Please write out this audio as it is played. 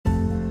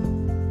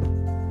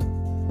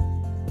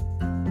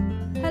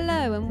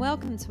Hello and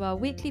welcome to our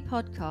weekly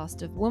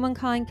podcast of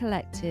Womankind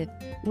Collective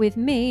with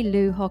me,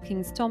 Lou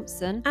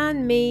Hawkins-Thompson,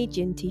 and me,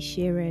 Ginty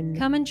Sheeran.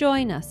 Come and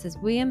join us as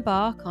we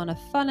embark on a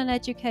fun and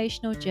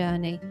educational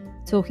journey,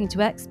 talking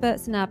to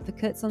experts and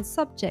advocates on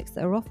subjects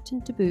that are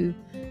often taboo.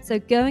 So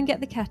go and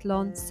get the kettle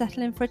on,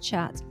 settle in for a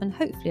chat, and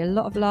hopefully a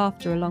lot of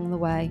laughter along the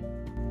way.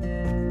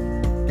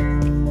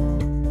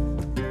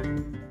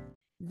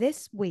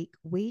 This week,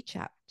 we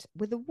chat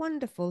with the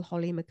wonderful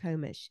Holly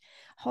McComish.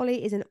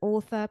 Holly is an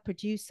author,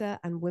 producer,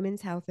 and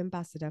women's health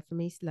ambassador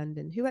from East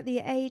London, who at the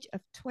age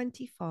of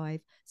 25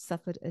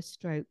 suffered a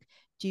stroke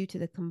due to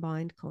the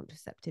combined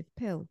contraceptive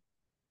pill.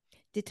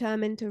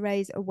 Determined to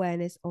raise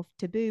awareness of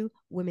taboo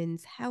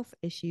women's health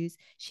issues,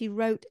 she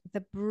wrote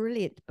the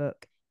brilliant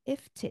book,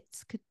 If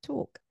Tits Could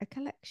Talk, a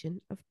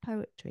collection of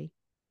poetry.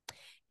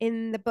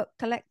 In the book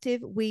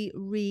collective, we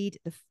read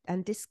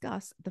and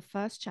discuss the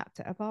first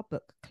chapter of our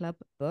book club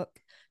book,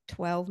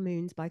 12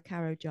 Moons by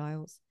Caro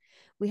Giles.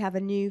 We have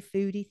a new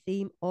foodie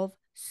theme of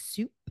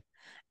soup,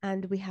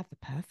 and we have the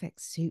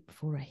perfect soup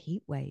for a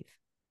heat wave.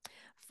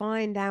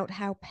 Find out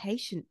how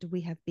patient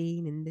we have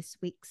been in this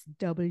week's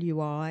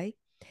WI.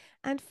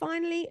 And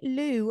finally,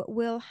 Lou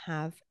will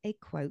have a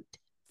quote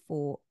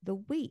for the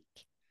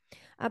week.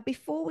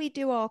 Before we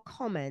do our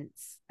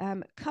comments,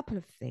 a couple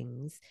of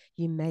things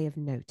you may have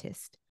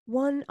noticed.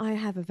 One, I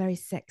have a very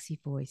sexy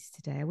voice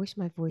today. I wish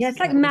my voice. Yeah, it's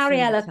like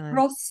Mariella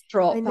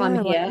Frostrop.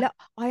 I'm here.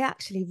 I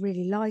actually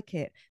really like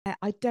it.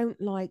 I don't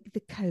like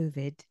the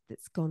COVID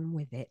that's gone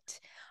with it.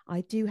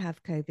 I do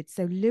have COVID.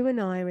 So Lou and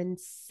I are in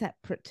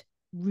separate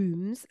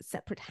rooms,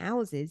 separate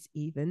houses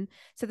even.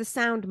 So the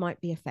sound might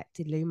be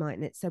affected, Lou,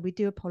 mightn't it? So we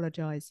do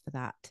apologise for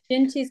that.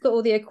 Ginty's got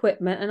all the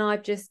equipment and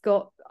I've just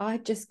got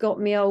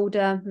my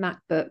older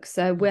MacBook.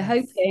 So we're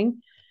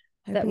hoping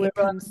that it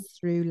comes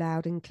through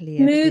loud and clear.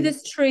 Smooth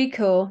as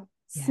treacle,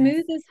 yes.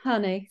 Smooth as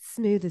honey.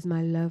 Smooth as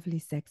my lovely,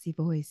 sexy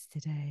voice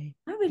today.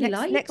 I really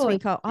like it. Next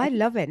week, I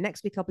love it.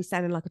 Next week, I'll be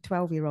sounding like a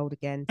 12-year-old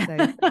again.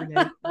 So,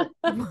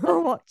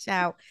 watch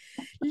out.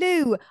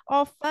 Lou,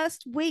 our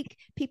first week,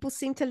 people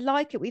seem to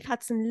like it. We've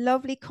had some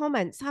lovely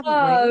comments, haven't we?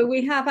 Oh,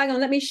 we have. Hang on,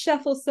 let me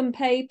shuffle some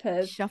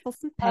papers. Shuffle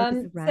some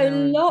papers around. So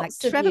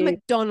lots like of Trevor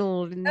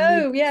McDonald.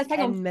 Yes,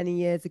 hang on. Many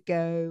years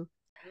ago.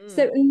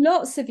 So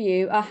lots of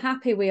you are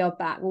happy we are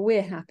back. Well,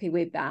 we're happy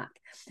we're back.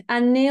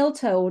 And Neil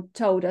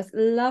told us,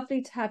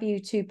 lovely to have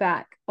you two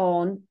back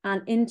on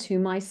and into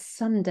my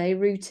Sunday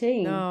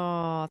routine.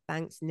 Oh,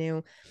 thanks,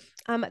 Neil.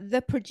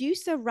 The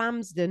producer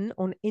Ramsden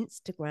on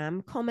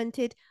Instagram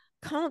commented,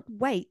 can't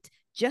wait,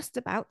 just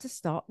about to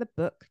start the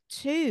book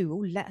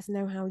too. Let us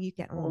know how you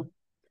get on.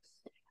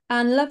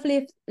 And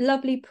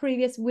lovely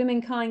previous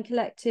Womankind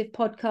Collective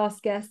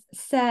podcast guest,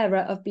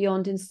 Sarah of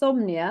Beyond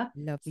Insomnia.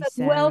 Lovely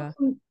Sarah.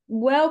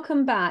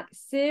 Welcome back.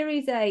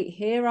 Series 8,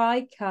 here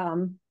I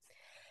come.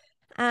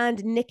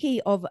 And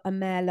Nikki of A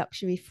Mere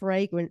Luxury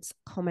Fragrance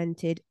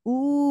commented,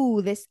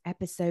 ooh, this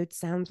episode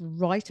sounds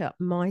right up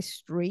my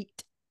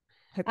street.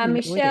 Hope you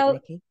enjoyed it,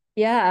 Nikki.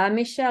 Yeah,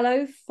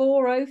 Michelle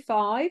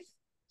 0405,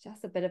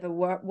 just a bit of a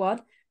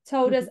one,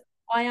 told us,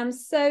 I am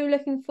so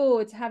looking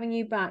forward to having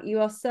you back.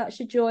 You are such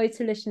a joy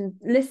to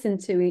listen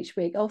to each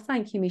week. Oh,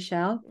 thank you,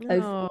 Michelle.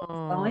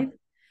 0405.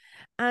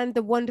 And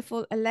the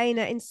wonderful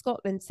Elena in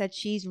Scotland said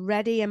she's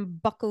ready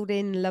and buckled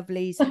in,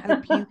 lovelies.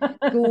 Hope you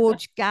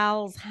gorge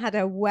gals had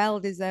a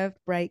well-deserved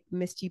break.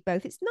 Missed you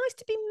both. It's nice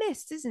to be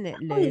missed, isn't it,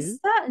 Lou? Oh, it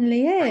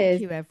certainly is.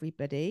 Thank you,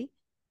 everybody.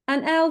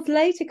 And Els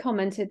later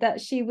commented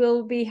that she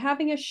will be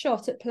having a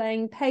shot at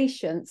playing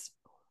Patience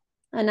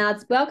and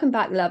adds, welcome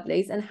back,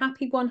 lovelies, and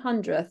happy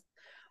 100th.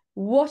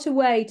 What a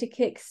way to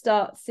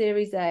kickstart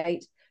Series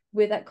 8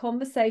 with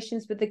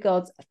Conversations with the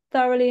Gods.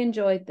 Thoroughly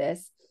enjoyed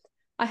this.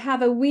 I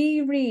have a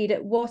wee read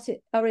at what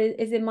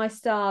is in my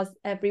stars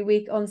every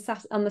week on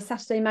the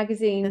Saturday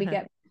magazine. We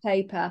get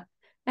paper,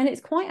 and it's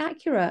quite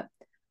accurate.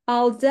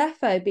 I'll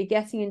defo be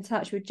getting in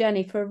touch with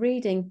Jenny for a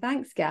reading.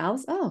 Thanks,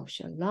 gals. Oh,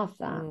 she'll love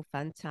that. Oh,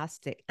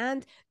 fantastic.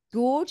 And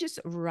gorgeous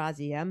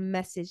Razia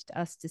messaged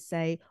us to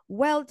say,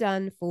 well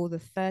done for the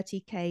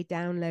 30k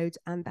downloads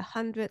and the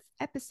 100th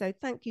episode.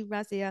 Thank you,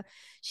 Razia.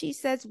 She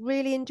says,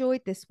 really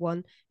enjoyed this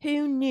one.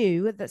 Who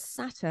knew that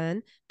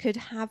Saturn could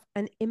have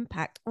an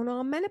impact on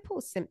our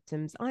menopause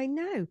symptoms? I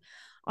know.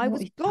 I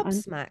was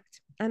gobsmacked,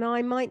 and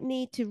I might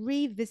need to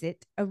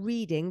revisit a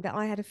reading that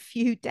I had a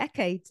few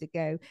decades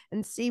ago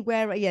and see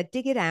where,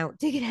 dig it out,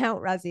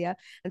 Razia,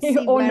 and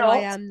see where I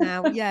am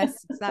now.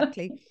 Yes,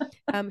 exactly.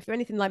 If you're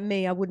anything like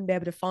me, I wouldn't be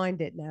able to find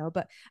it now.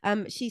 But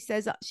she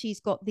says she's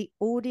got the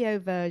audio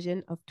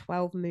version of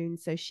 12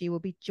 Moons, so she will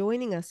be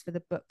joining us for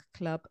the book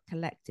club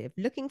collective.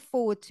 Looking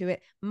forward to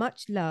it.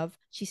 Much love.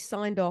 She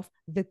signed off,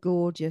 the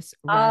gorgeous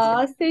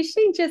Razia. So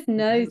she just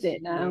knows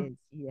it now.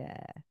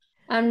 Yeah.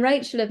 And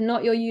Rachel of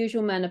Not Your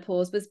Usual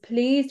Menopause was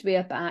pleased we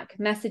are back,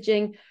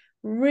 messaging,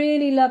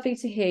 really lovely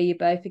to hear you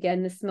both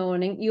again this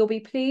morning. You'll be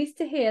pleased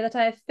to hear that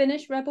I have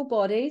finished Rebel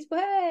Bodies.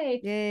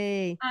 Way!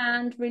 Yay!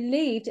 And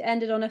relieved it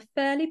ended on a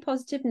fairly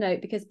positive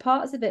note because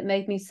parts of it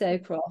made me so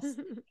cross.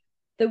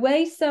 The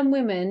way some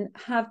women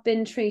have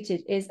been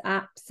treated is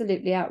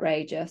absolutely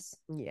outrageous.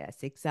 Yes,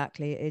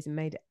 exactly. It is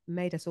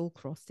made us all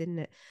cross, didn't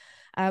it?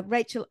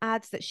 Rachel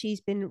adds that she's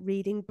been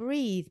reading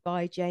Breathe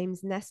by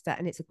James Nestor,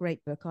 and it's a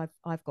great book.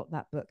 I've got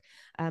that book.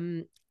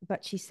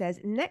 But she says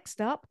next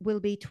up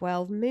will be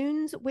 12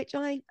 Moons, which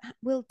I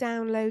will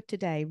download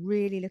today.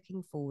 Really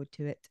looking forward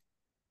to it.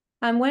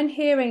 And when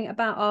hearing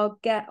about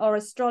our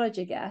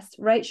astrologer guest,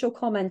 Rachel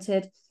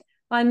commented,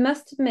 I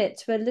must admit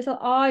to a little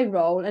eye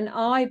roll and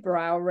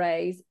eyebrow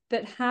raise,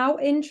 but how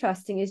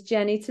interesting is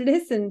Jenny to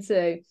listen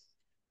to?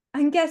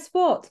 And guess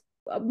what?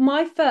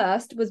 My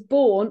first was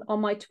born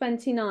on my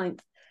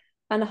 29th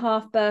and a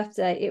half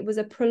birthday. It was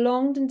a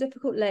prolonged and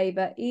difficult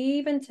labour,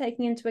 even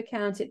taking into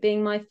account it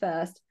being my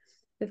first,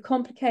 with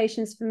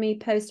complications for me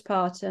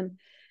postpartum.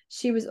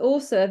 She was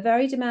also a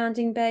very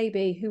demanding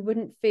baby who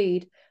wouldn't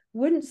feed,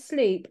 wouldn't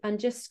sleep,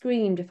 and just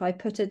screamed if I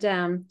put her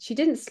down. She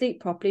didn't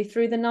sleep properly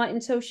through the night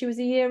until she was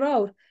a year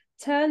old.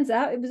 Turns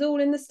out it was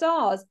all in the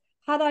stars.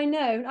 Had I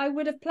known, I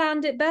would have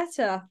planned it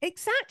better.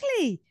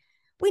 Exactly.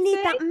 We need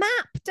See? that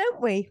map,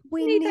 don't we?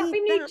 We need that. We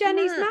need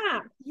Jenny's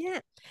map. Yeah.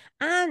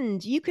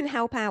 And you can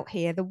help out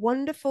here. The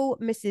wonderful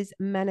Mrs.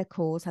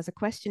 Menopause has a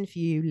question for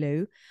you,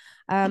 Lou.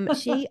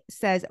 She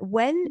says,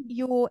 when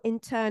your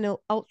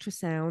internal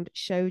ultrasound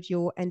showed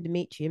your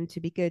endometrium to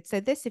be good.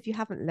 So this, if you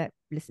haven't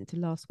listened to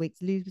last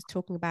week's, Lou was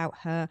talking about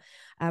her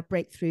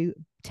breakthrough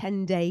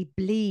 10-day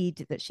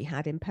bleed that she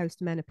had in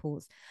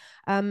postmenopause.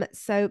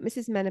 So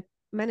Mrs.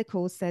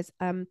 Menopause says,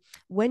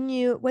 when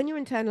your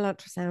internal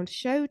ultrasound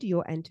showed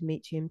your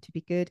endometrium to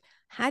be good,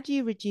 had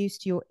you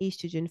reduced your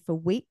estrogen for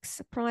weeks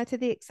prior to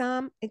the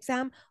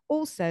exam?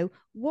 Also,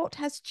 what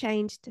has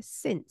changed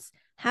since?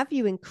 Have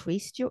you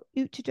increased your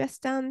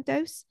utrogestan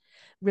dose?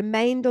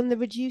 Remained on the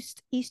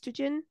reduced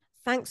estrogen?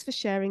 Thanks for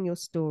sharing your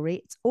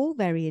story. It's all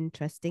very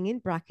interesting. In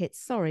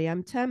brackets, sorry,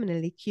 I'm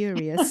terminally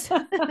curious.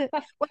 Well, I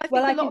think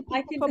a lot of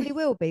people probably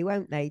will be,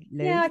 won't they,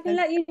 Lou? Yeah, I can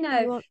let you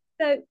know.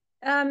 So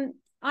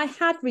I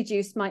had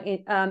reduced my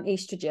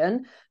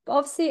estrogen, but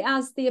obviously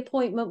as the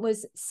appointment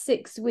was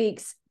 6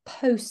 weeks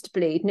post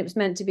bleed and it was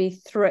meant to be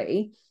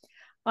 3,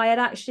 I had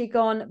actually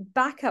gone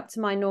back up to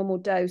my normal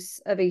dose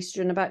of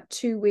estrogen about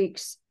 2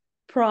 weeks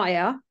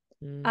prior,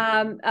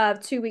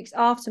 2 weeks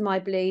after my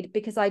bleed,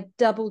 because I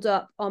doubled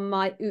up on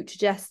my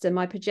utrogestan,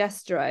 my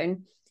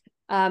progesterone.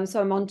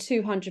 So I'm on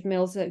 200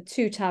 mils, so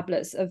 2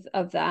 tablets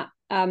of that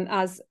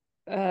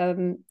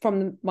from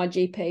my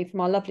GP,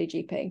 from our lovely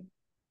GP.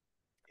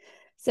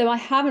 So I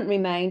haven't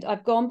remained.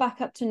 I've gone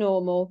back up to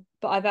normal,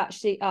 but I've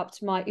actually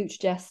upped my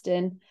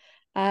utrogestan.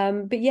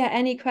 But yeah,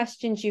 any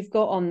questions you've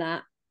got on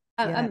that?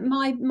 Yeah.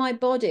 My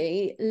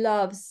body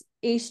loves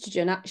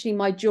estrogen. Actually,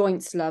 my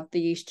joints love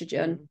the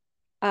estrogen,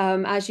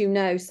 as you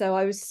know. So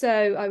I was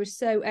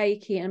so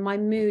achy, and my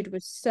mood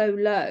was so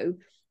low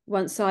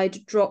once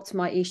I'd dropped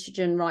my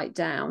estrogen right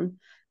down.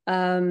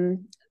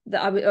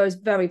 That I was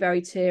very,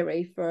 very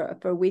teary for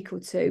a week or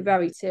two.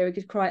 Very teary,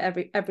 could cry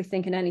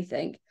everything and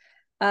anything.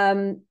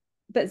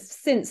 But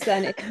since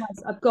then,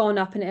 I've gone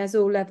up, and it has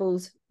all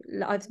levels.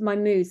 My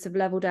moods have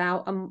leveled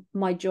out, and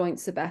my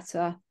joints are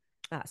better.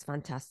 That's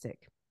fantastic.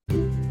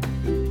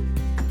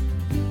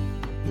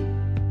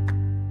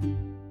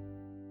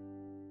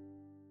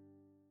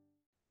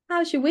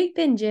 How's your week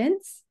been,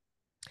 Jins?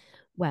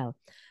 Well,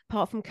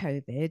 apart from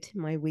COVID,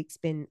 my week's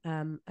been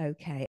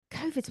okay.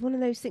 COVID's one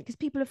of those things because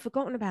people have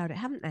forgotten about it,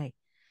 haven't they?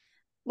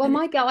 Well,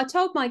 I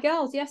told my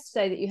girls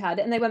yesterday that you had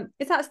it, and they went,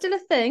 "Is that still a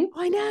thing?"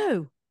 I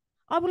know.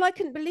 I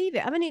couldn't believe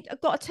it. I mean, I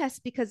got a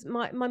test because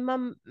my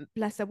mum,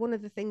 bless her, one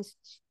of the things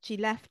she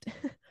left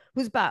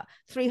was about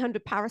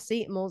 300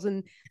 paracetamols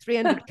and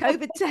 300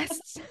 COVID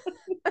tests.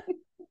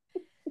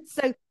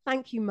 So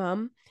thank you,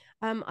 Mum.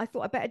 I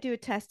thought I better do a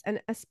test,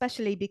 and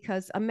especially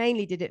because I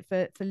mainly did it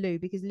for Lou,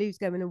 because Lou's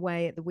going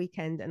away at the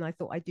weekend, and I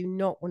thought I do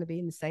not want to be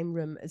in the same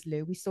room as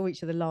Lou. We saw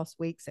each other last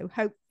week, so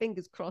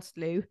fingers crossed,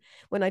 Lou,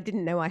 when I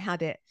didn't know I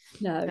had it.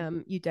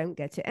 No, you don't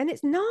get it, and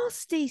it's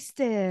nasty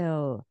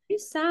still. you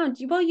sound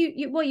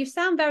you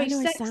sound very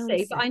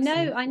sexy, but I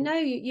know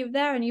you're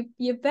there, and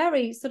you're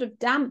very sort of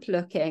damp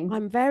looking.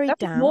 I'm very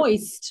damp,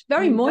 moist,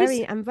 very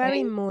moist. I'm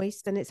very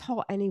moist, and it's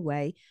hot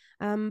anyway.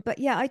 But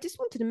yeah, I just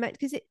wanted to make,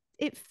 because it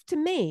to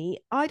me,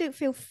 I don't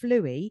feel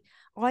fluey.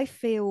 I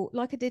feel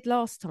like I did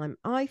last time.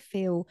 I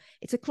feel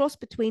it's a cross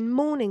between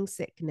morning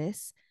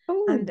sickness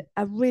and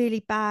my really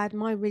bad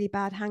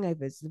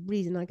hangovers, the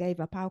reason I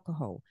gave up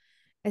alcohol.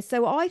 And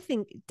so I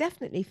think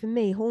definitely for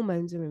me,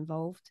 hormones are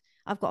involved.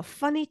 I've got a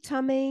funny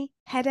tummy,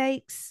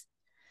 headaches.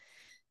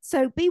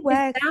 So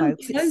beware,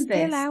 folks. It's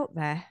still out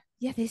there.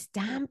 Yeah, this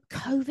damn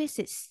Covis,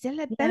 it's still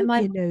a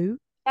boat, you know.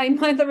 My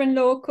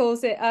mother-in-law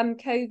calls it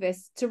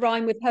Covis to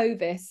rhyme with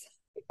Hovis.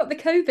 Got the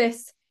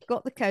Covis.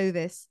 Got the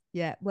Covis.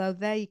 Yeah, well,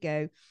 there you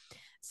go.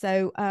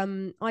 So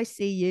I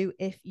see you.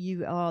 If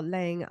you are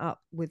laying up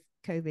with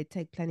COVID,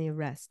 take plenty of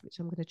rest, which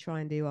I'm going to try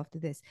and do after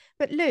this.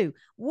 But Lou,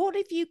 what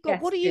have you got?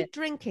 Yes, what are you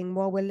drinking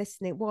while we're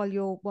listening, while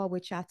we're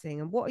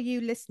chatting? And what are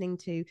you listening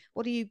to?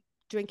 What are you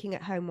drinking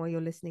at home while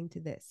you're listening to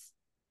this?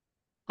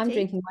 I'm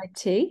drinking my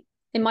tea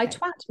in my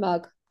twat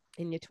mug.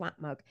 in your twat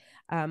mug.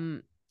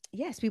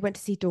 Yes, we went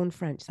to see Dawn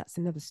French. That's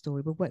another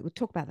story. We'll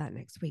talk about that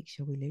next week,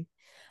 shall we, Lou?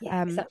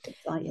 Yeah, that's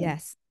exciting.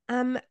 Yes.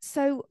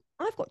 So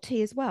I've got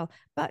tea as well.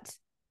 But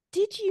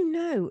did you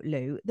know,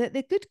 Lou, that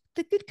the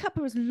good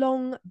cuppa has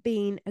long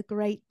been a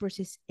great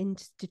British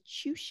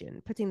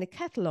institution? Putting the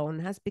kettle on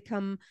has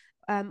become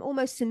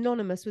almost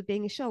synonymous with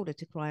being a shoulder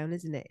to cry on,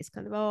 isn't it? It's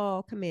kind of,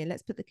 oh, come here,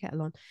 let's put the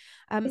kettle on.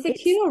 It's a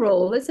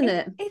cure-all, isn't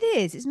it? It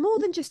is. It's more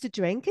than just a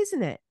drink,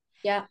 isn't it?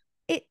 Yeah.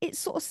 It's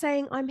sort of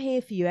saying, I'm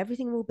here for you.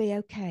 Everything will be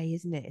okay,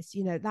 isn't it? It's,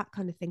 that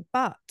kind of thing.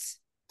 But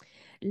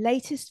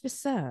latest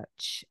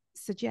research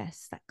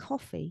suggests that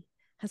coffee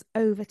has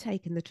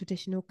overtaken the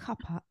traditional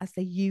cuppa as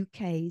the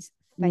UK's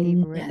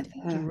favourite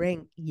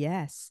drink.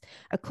 Yes.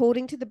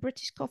 According to the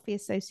British Coffee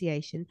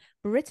Association,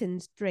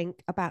 Britons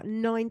drink about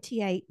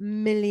 98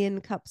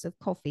 million cups of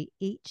coffee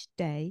each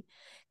day.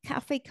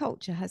 Cafe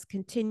culture has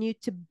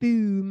continued to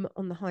boom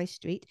on the high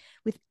street,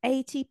 with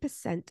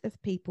 80%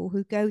 of people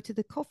who go to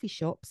the coffee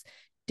shops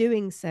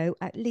doing so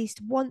at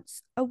least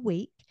once a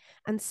week,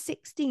 and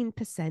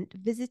 16%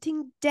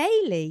 visiting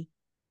daily.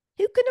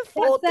 Who can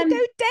afford to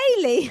go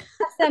daily?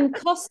 That's them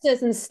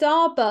Costas and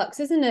Starbucks,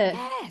 isn't it?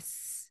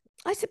 Yes.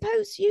 I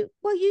suppose you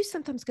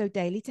sometimes go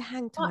daily to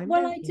hang time.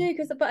 Well, I do,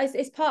 but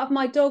it's part of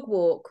my dog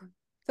walk.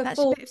 That's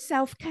a bit of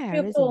self-care,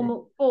 isn't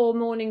it? 4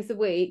 mornings a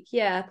week.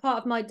 Yeah, part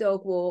of my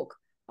dog walk.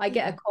 I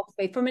get a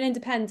coffee from an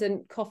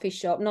independent coffee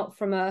shop, not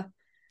from a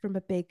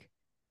big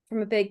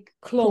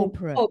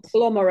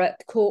conglomerate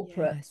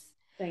corporate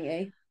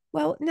thingy.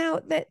 Well, now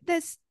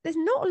there's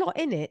not a lot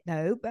in it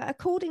though, but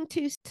according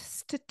to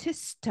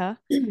Statista,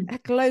 a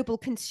global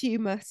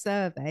consumer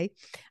survey,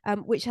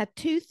 which had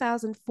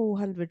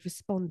 2,400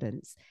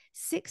 respondents,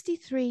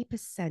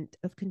 63%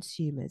 of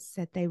consumers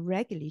said they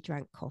regularly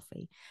drank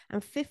coffee,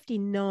 and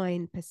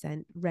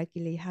 59%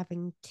 regularly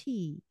having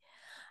tea.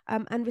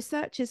 And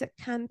researchers at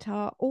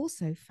Kantar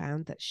also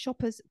found that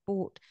shoppers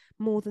bought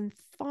more than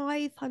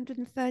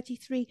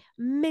 533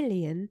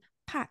 million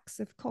packs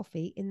of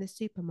coffee in the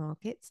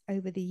supermarkets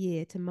over the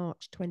year to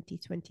March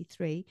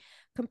 2023,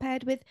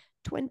 compared with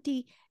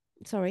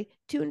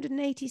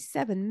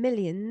 287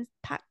 million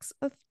packs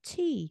of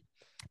tea.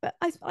 But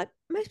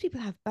most people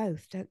have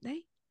both, don't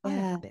they? Yeah. I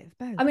have a bit of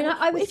both. I mean,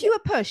 if you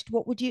were pushed,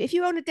 what would you, if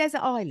you were on a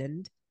desert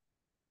island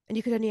and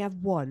you could only have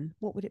one,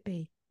 what would it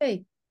be?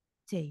 Tea.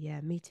 Tea,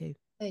 yeah, me too.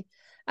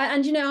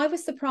 And I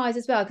was surprised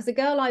as well, because the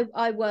girl I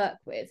work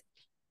with,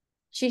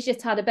 she's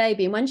just had a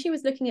baby, and when she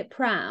was looking at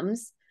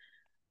prams,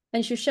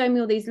 and she was showing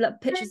me all these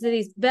pictures of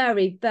these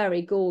very,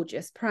 very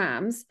gorgeous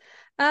prams,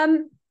 they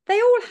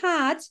all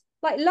had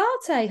like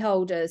latte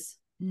holders.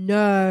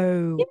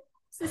 No. Yeah.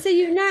 So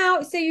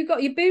you've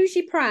got your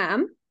bougie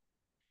pram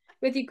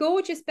with your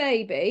gorgeous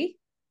baby,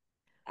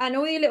 and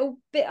all your little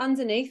bit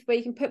underneath where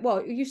you can put, well,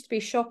 it used to be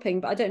shopping,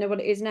 but I don't know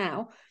what it is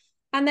now.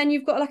 And then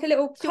you've got like a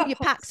little cup. Your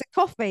packs of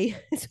coffee.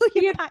 It's all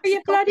your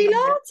bloody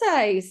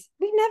lattes.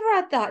 We never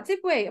had that, did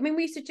we? I mean,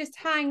 we used to just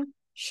hang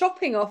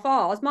shopping off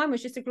ours. Mine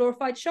was just a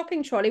glorified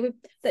shopping trolley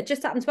that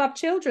just happened to have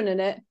children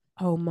in it.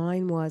 Oh,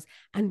 mine was.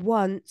 And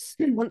once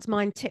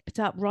mine tipped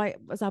up right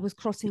as I was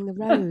crossing the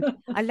road.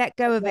 I let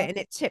go of it and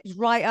it tipped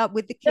right up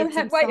with the kids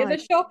inside. The weight of the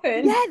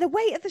shopping. Yeah, the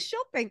weight of the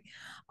shopping.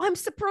 I'm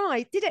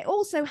surprised. Did it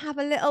also have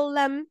a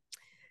little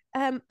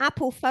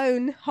Apple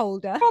phone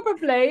holder?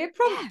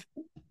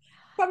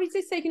 Probably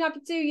just so you can have to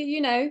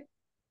do,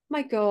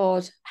 my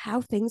God. How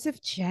things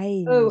have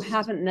changed. Oh,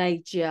 haven't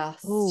they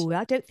just? Oh,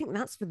 I don't think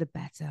that's for the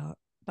better.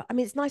 But I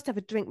mean, it's nice to have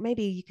a drink.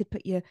 Maybe you could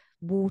put your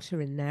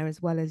water in there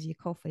as well as your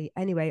coffee.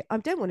 Anyway, I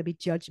don't want to be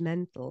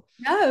judgmental.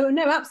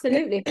 No,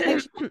 absolutely. If it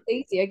makes it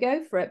easier,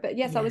 go for it. But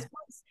yes, yeah.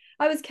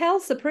 I was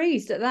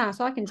surprised at that,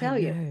 I can tell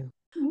you.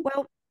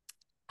 Well,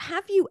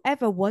 have you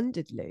ever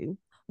wondered, Lou,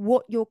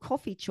 what your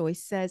coffee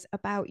choice says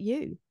about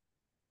you?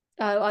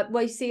 Oh,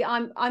 well, you see,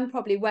 I'm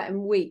probably wet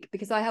and weak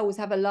because I always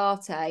have a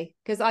latte,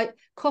 because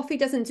coffee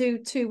doesn't do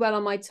too well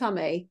on my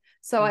tummy.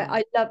 So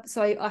I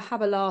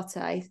have a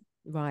latte.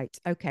 Right.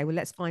 Okay. Well,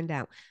 let's find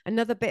out.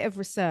 Another bit of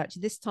research,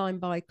 this time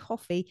by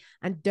coffee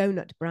and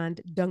donut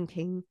brand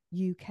Dunking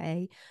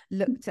UK,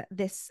 looked at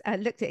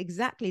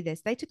exactly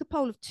this. They took a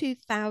poll of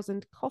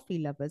 2,000 coffee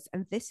lovers,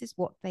 and this is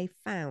what they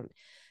found.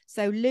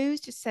 So Lou's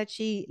just said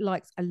she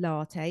likes a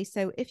latte.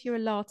 So if you're a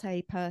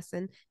latte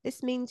person,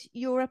 this means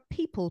you're a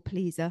people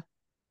pleaser.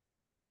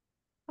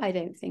 I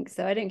don't think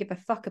so. I don't give a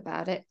fuck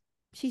about it.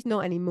 She's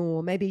not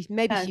anymore. Maybe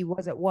no. She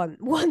was at one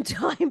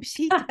time.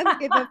 She doesn't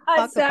give a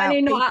fuck about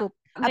people.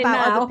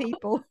 Other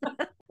people.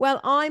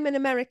 Well, I'm an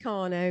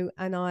Americano,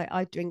 and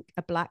I drink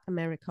a black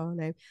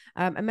Americano.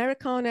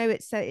 Americano,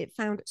 it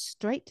found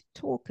straight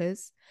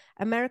talkers.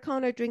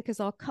 Americano drinkers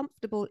are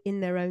comfortable in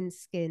their own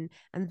skin,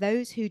 and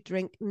those who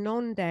drink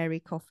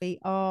non-dairy coffee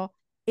are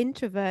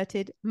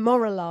introverted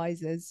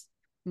moralizers.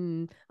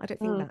 I don't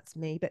think that's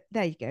me, but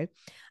there you go.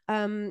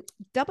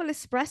 Double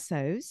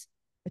espressos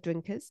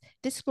drinkers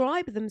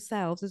describe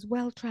themselves as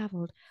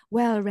well-traveled,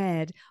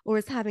 well-read, or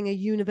as having a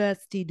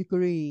university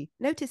degree.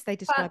 Notice they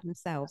describe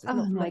themselves. It's Oh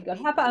not from my other God.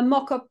 How people. about a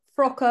mocha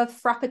frocca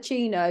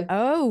frappuccino?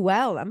 Oh,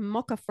 well, a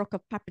mocha frocca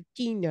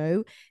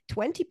cappuccino.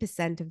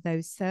 20% of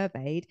those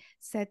surveyed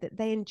said that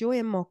they enjoy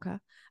a mocha,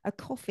 a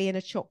coffee, and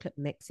a chocolate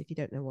mix, if you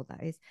don't know what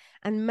that is,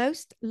 and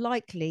most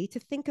likely to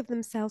think of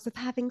themselves as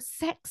having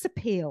sex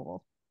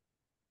appeal.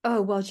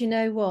 Oh, well, do you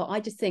know what? I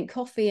just think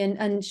coffee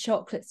and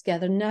chocolate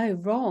together. No,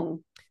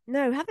 wrong.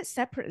 No, have it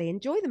separately.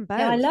 Enjoy them Yeah, both,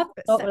 but I love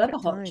a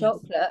separate hot times.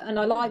 chocolate, and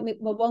I Yeah. like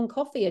my one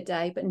coffee a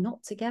day, but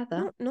not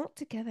together. Not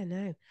together,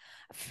 no.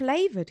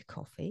 Flavored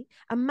coffee,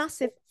 a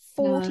massive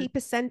No.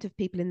 40% of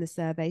people in the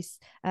surveys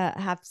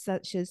have,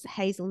 such as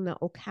hazelnut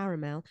or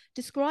caramel,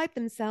 describe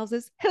themselves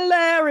as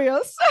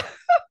hilarious.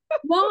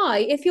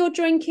 Why, if you're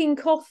drinking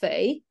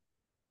coffee,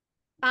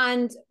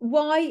 and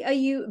why are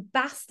you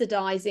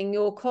bastardizing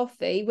your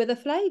coffee with a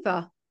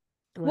flavor?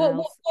 Well,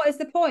 What is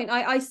the point?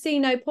 I see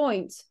no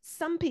point.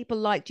 some people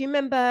like, do you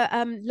remember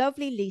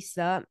lovely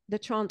Lisa, the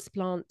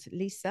transplant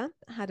Lisa,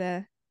 had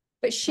a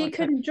But she transplant?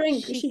 couldn't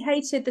drink. She, She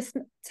hated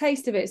the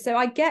taste of it. So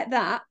I get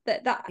that for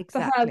her was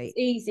exactly.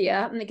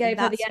 easier, and it gave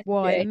her the That's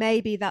why, energy.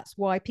 maybe that's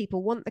why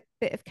people want the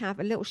bit of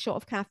a little shot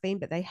of caffeine,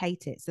 but they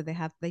hate it. So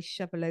they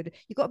shove a load of,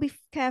 you've got to be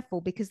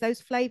careful because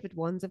those flavored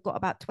ones have got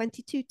about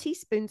 22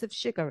 teaspoons of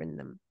sugar in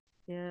them.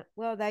 Yeah.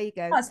 Well, there you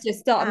go. That's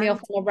just started me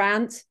off And on a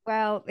rant.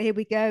 well, here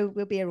we go.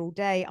 We'll be here all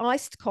day.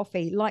 Iced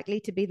coffee,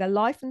 likely to be the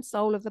life and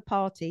soul of the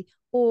party,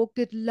 or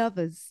good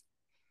lovers.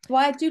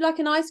 Well, I do like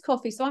an iced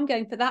coffee, so I'm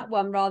going for that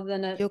one rather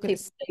than a people You're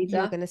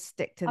pleaser. gonna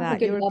stick to I'm a that.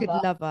 good You're a good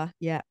lover. lover.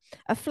 Yeah.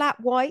 A flat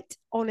white,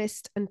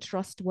 honest and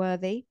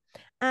trustworthy.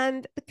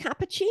 And the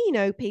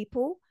cappuccino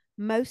people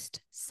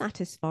most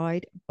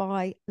satisfied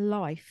by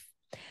life.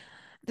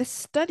 The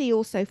study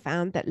also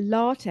found that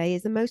latte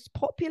is the most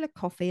popular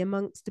coffee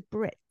amongst the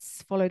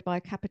Brits, followed by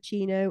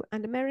cappuccino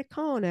and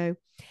Americano.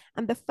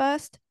 And the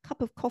first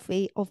cup of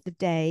coffee of the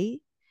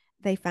day,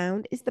 they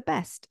found, is the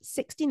best.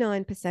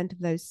 69% of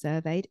those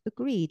surveyed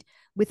agreed,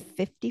 with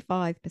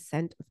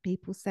 55% of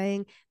people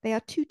saying they are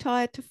too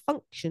tired to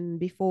function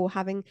before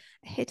having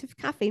a hit of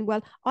caffeine.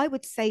 Well, I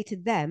would say to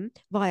them,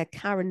 via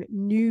Karen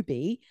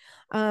Newby,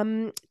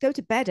 go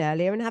to bed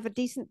earlier and have a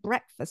decent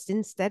breakfast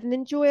instead and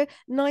enjoy a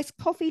nice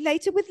coffee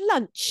later with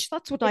lunch.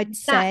 That's what I'd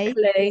say.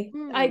 Exactly.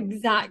 Hmm.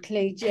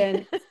 Exactly,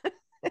 Jen.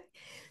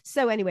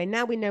 So, anyway,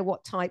 now we know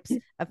what types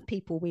of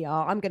people we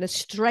are. I'm going to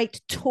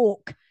straight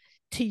talk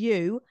to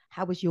you.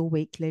 How was your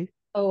week, Lou?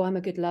 Oh, I'm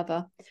a good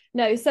lover.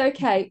 No, so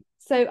okay.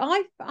 So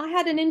I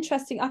had an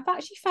interesting, I've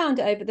actually found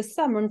it over the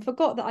summer and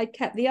forgot that I'd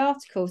kept the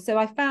article. So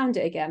I found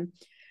it again.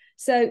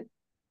 So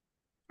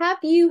have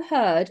you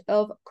heard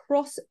of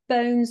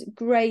Crossbones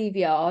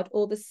Graveyard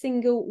or the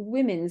Single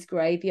Women's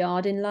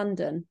Graveyard in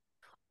London?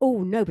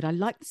 Oh, no, but I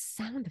like the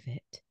sound of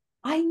it.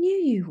 I knew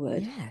you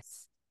would.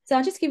 Yes. So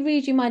I'll just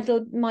read you my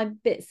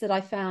bits that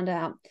I found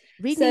out.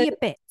 Read me So your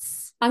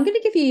bits. I'm going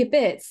to give you your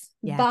bits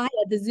Yeah. via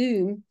the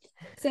Zoom.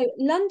 So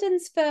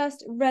London's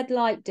first red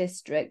light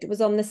district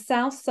was on the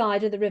south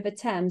side of the River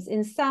Thames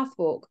in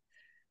Southwark.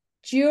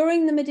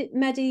 During the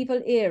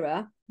medieval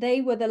era,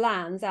 they were the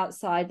lands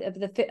outside of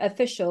the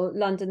official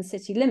London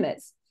city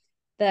limits.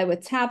 There were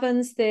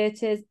taverns,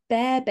 theatres,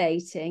 bear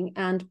baiting,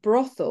 and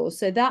brothels.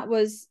 So that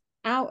was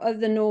out of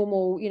the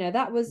normal,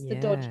 that was the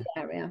dodgy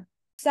Yeah. area.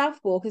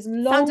 Southwark has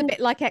Sounds a long. bit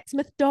like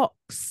Exmouth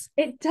Docks.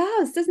 It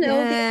does, doesn't it?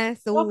 All the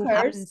Yes, all dockers.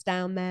 happens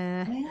down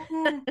there.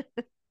 Yeah.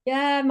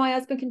 Yeah, my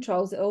husband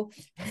controls it all.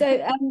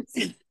 So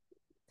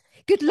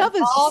Good the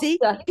lovers, you see?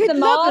 master, he's the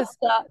Good lovers.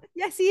 master.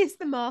 Yes, he is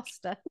the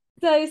master.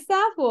 So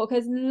Southwark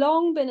has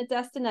long been a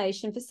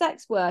destination for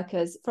sex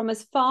workers from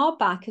as far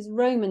back as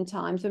Roman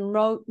times when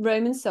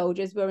Roman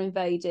soldiers were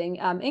invading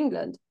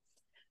England.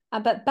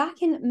 But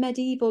back in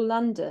medieval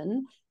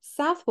London,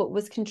 Southwark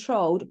was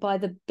controlled by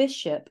the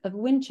Bishop of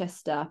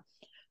Winchester,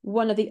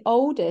 one of the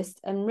oldest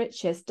and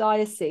richest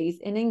dioceses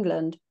in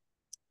England.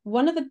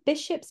 One of the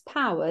bishop's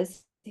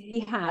powers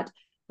he had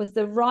was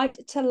the right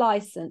to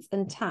license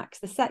and tax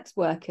the sex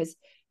workers,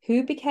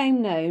 who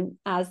became known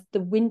as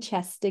the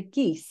Winchester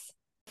geese,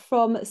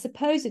 from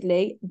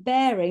supposedly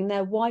baring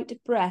their white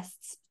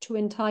breasts to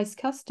entice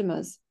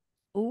customers.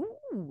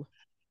 Ooh.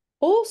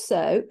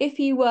 Also, if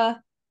you were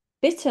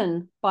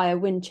bitten by a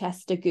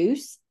Winchester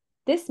goose,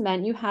 this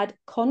meant you had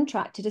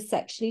contracted a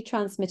sexually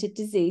transmitted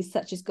disease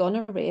such as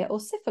gonorrhea or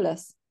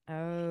syphilis.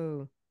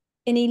 Oh.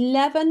 In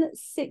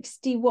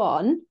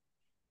 1161,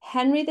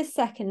 Henry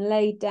II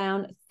laid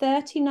down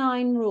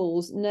 39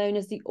 rules known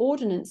as the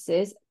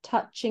ordinances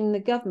touching the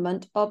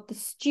government of the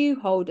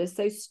stewholders.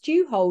 So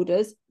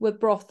stewholders were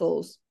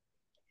brothels.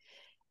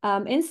 In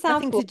Nothing to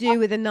Southwark, do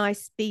with a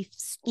nice beef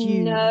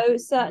stew. no,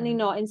 certainly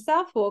not. In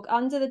Southwark,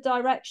 under the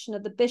direction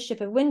of the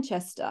Bishop of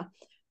Winchester,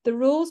 the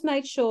rules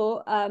made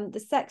sure the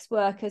sex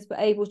workers were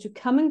able to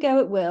come and go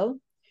at will,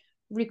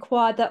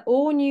 required that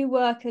all new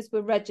workers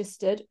were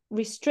registered,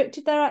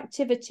 restricted their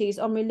activities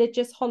on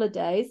religious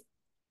holidays,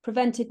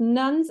 prevented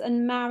nuns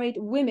and married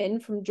women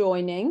from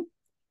joining,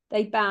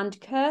 They banned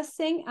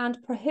cursing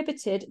and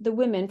prohibited the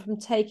women from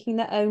taking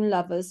their own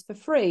lovers for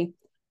free.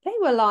 They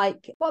were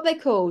like, what are they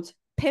called?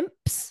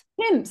 Pimps.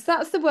 Pimps,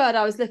 that's the word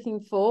I was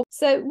looking for.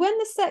 So when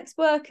the sex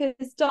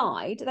workers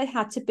died, they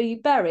had to be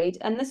buried,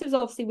 and this was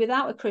obviously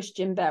without a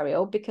Christian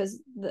burial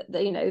because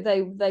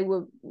they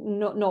were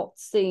not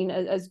seen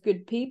as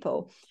good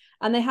people,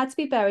 and they had to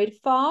be buried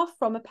far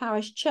from a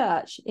parish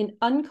church in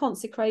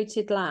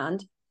unconsecrated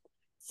land.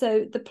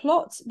 So the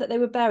plot that they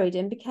were buried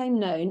in became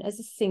known as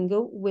a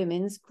single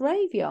women's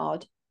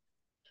graveyard.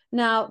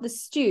 Now, the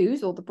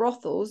stews or the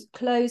brothels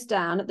closed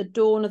down at the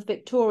dawn of the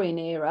Victorian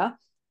era,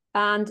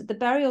 and the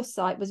burial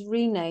site was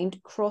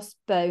renamed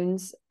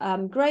Crossbones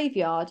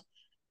Graveyard,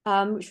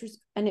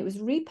 it was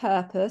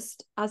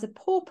repurposed as a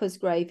pauper's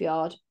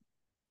graveyard.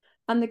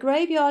 And the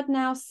graveyard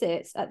now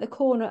sits at the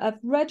corner of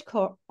Red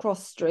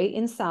Cross Street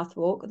in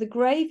Southwark. The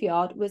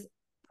graveyard was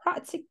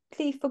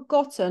practically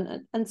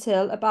forgotten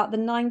until about the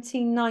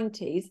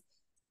 1990s,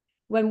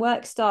 when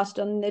work started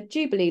on the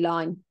Jubilee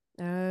line.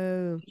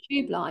 Oh,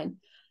 tube line.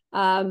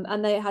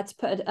 And they had to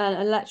put an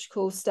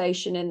electrical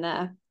station in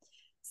there.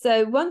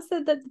 So once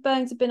the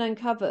bones had been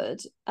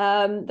uncovered,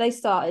 they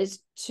started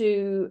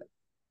to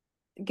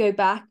go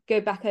back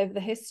over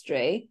the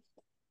history.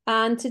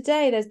 And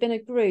today there's been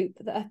a group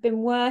that have been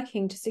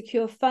working to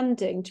secure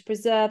funding to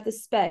preserve the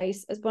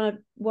space as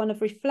one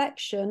of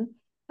reflection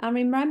and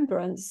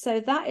remembrance.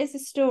 So that is the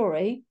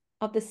story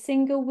of the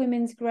single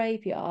women's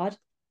graveyard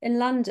in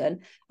London.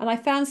 And I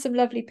found some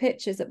lovely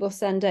pictures that we'll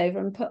send over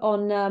and put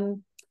on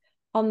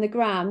the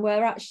gram,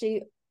 where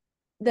actually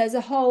there's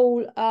a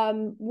whole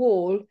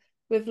wall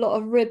with a lot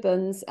of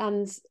ribbons,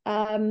 and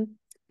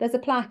there's a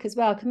plaque as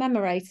well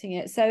commemorating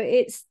it. So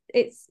it's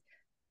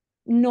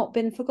not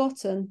been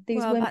forgotten.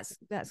 These women.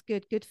 That's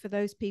good for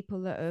those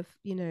people that have,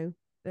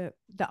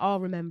 that are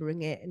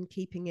remembering it and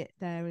keeping it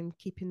there and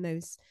keeping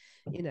those,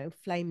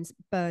 flames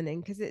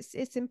burning, because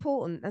it's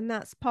important, and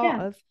that's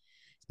part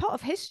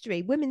of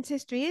history. Women's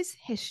history is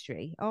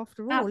history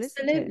after all,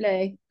 isn't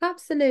it?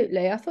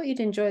 Absolutely. I thought you'd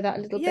enjoy that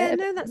a little bit.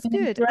 No, that's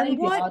good. And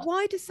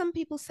why do some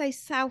people say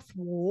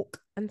Southwark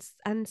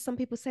and some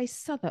people say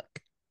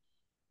Southwark?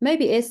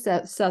 Maybe it is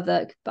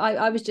Southwark, but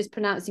I was just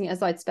pronouncing it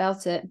as I'd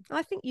spelt it.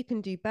 I think you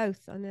can do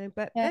both, I know.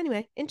 But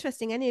anyway,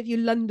 interesting. Any of you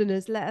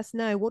Londoners, let us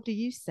know. What do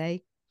you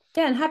say?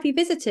 Yeah, and have you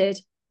visited?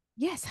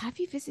 Yes, have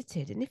you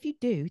visited? And if you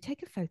do,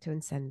 take a photo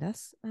and send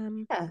us.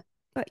 Yeah.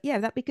 But yeah,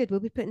 that'd be good. We'll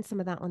be putting some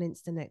of that on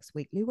Insta next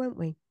week, Lou, won't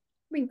we?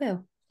 We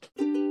will.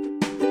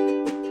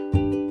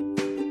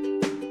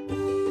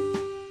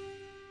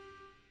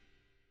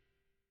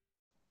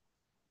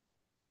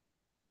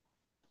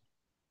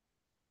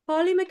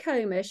 Holly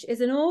McComish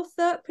is an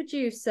author,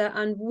 producer,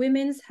 and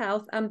women's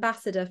health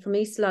ambassador from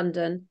East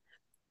London.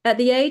 At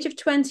the age of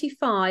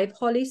 25,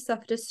 Holly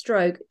suffered a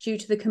stroke due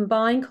to the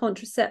combined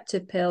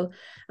contraceptive pill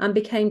and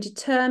became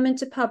determined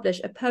to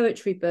publish a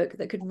poetry book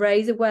that could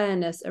raise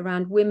awareness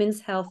around women's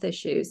health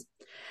issues.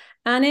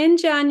 And in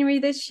January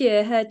this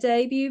year, her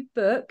debut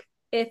book,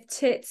 If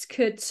Tits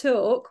Could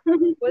Talk,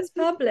 was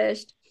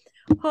published.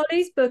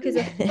 Holly's book is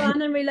a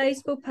fun and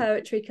relatable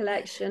poetry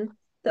collection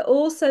that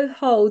also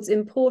holds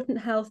important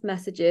health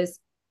messages.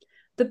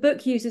 The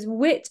book uses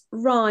wit,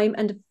 rhyme,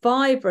 and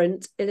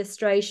vibrant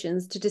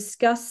illustrations to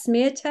discuss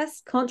smear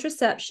tests,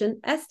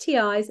 contraception,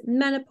 STIs,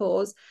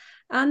 menopause,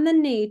 and the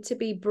need to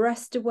be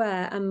breast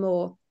aware and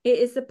more. It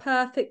is the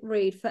perfect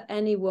read for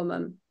any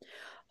woman.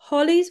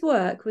 Holly's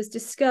work was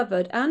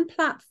discovered and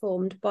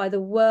platformed by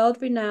the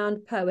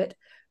world-renowned poet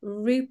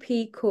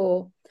Rupi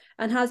Kaur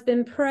and has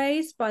been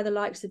praised by the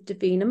likes of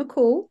Davina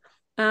McCall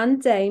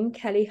and Dame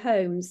Kelly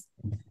Holmes,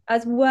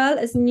 as well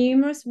as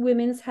numerous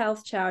women's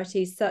health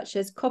charities such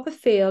as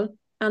Copperfield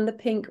and the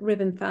Pink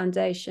Ribbon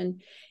Foundation.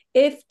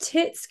 If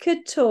Tits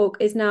Could Talk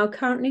is now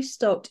currently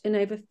stocked in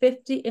over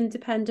 50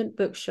 independent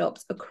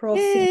bookshops across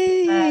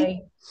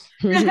the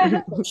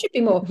UK. Should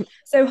be more.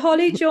 So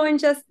Holly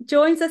joins us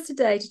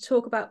today to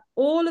talk about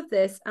all of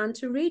this and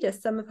to read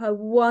us some of her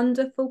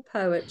wonderful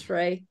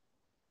poetry.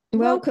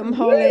 Welcome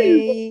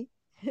Holly.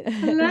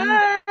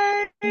 Hello.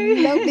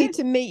 Lovely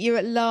to meet you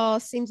at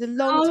last. Seems a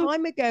long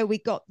time ago we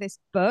got this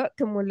book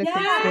and we're looking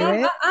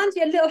through it. And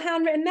a little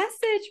handwritten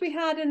message we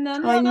had in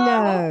them. I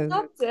know.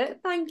 Loved it.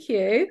 Thank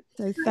you.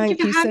 So thank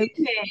you.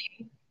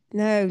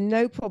 So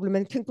no problem.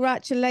 And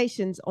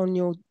congratulations on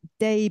your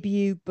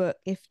debut book,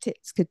 If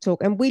Tits Could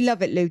Talk. And we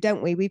love it, Lou,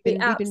 don't we? We've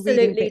been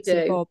reading bits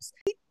and bobs.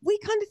 We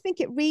kind of think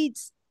it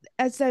reads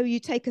as though you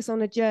take us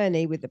on a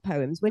journey with the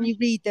poems. When you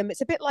read them,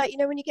 it's a bit like,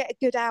 when you get a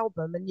good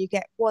album and you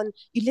get one,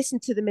 you listen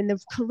to them in the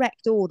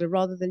correct order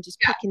rather than just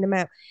picking them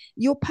out.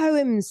 Your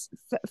poems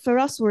for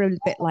us were a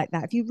bit like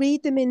that. If you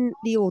read them in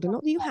the order,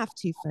 not that you have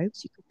to,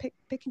 folks, you can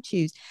pick and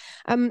choose,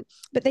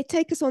 but they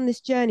take us on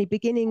this journey,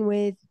 beginning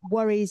with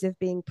worries of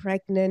being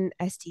pregnant,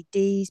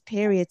 STDs,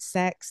 period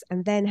sex,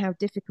 and then how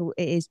difficult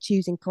it is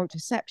choosing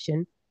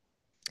contraception.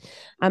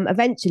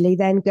 Eventually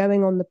then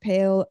going on the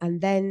pill,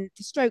 and then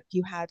the stroke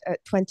you had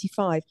at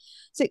 25.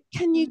 So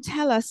can you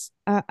tell us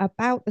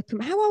about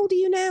how old are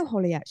you now,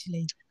 Holly,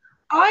 actually?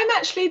 I'm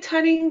actually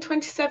turning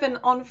 27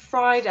 on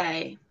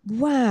Friday.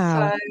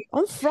 Wow. So,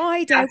 On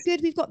Friday. Oh, yes,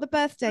 good. We've got the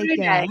birthday girl.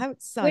 Friday. How We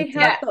exciting.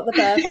 have Yeah. got the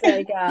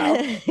birthday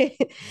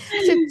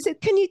girl. So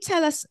can you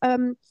tell us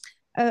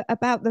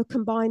about the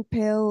combined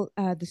pill,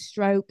 the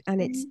stroke,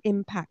 and its Mm.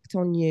 impact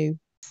on you?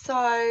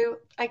 So,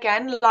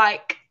 again,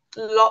 like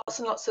lots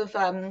and lots of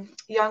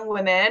young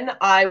women,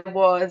 I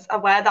was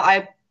aware that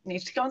I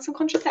needed to go on some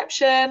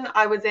contraception.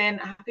 I was in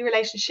a happy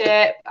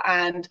relationship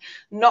and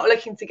not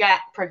looking to get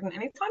pregnant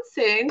anytime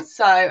soon.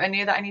 So I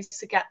knew that I needed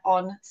to get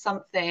on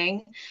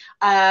something.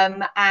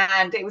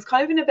 And it was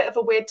kind of in a bit of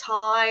a weird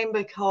time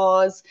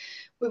because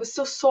we were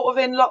still sort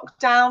of in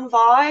lockdown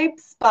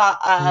vibes,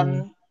 but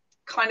Mm.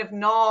 kind of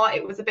not.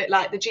 It was a bit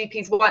like the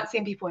GPs weren't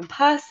seeing people in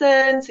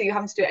person, so you're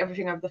having to do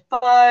everything over the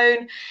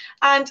phone.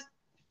 And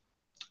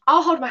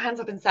I'll hold my hands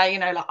up and say,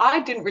 like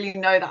I didn't really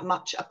know that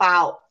much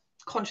about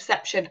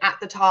contraception at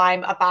the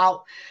time,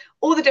 about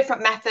all the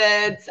different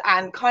methods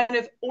and kind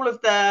of all of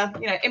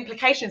the,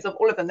 implications of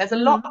all of them. There's a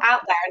lot Mm.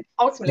 out there, and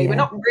ultimately we're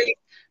Yeah. not really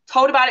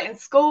told about it in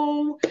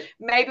school.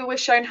 Maybe we're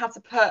shown how to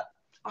put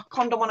a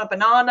condom on a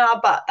banana,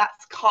 but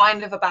that's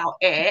kind of about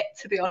it,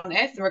 to be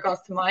honest, in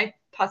regards to my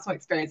personal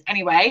experience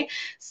anyway.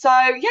 So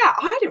yeah,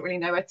 I didn't really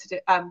know where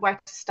to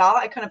start.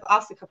 I kind of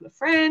asked a couple of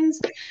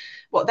friends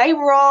what they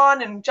were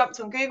on and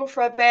jumped on Google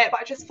for a bit, but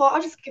I just thought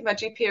I'll just give my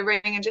GP a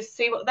ring and just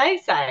see what they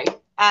say.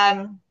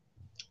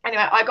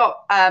 Anyway, I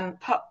got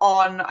put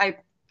on, I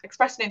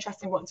expressed an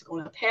interest in wanting to go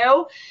on a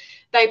pill.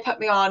 They put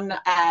me on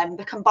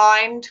the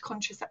combined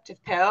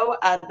contraceptive pill,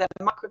 the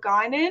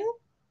microgynon,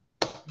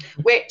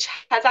 which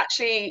has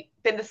actually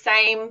been the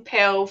same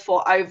pill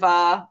for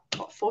over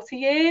 40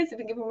 years. I've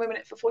been giving women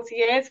it for 40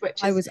 years,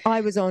 which is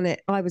I was on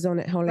it. I was on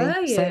it, Holly.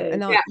 Were So,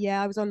 you?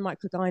 yeah. I was on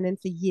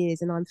microgynon for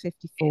years, and I'm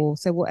 54.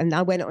 So what? And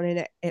I went on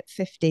it at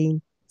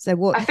 15. So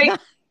what? I think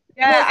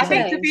yeah, What I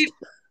think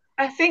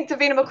changed?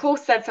 Davina McCall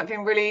said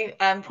something really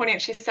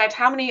poignant. She said,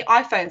 "How many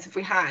iPhones have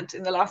we had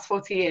in the last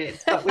 40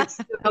 years?" But we've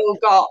still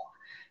got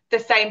the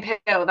same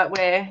pill that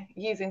we're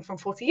using from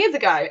 40 years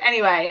ago.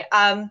 Anyway,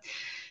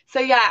 so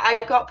yeah, I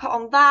got put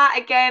on that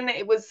again.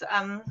 It was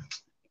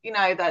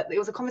that it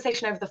was a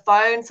conversation over the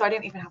phone, so I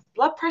didn't even have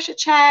blood pressure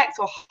checked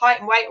or height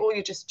and weight, all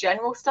your just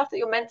general stuff that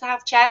you're meant to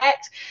have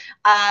checked.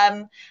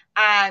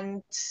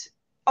 And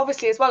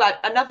obviously as well, like,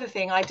 another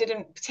thing, I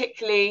didn't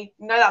particularly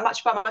know that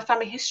much about my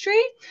family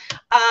history,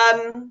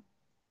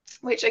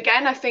 which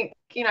again I think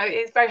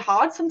is very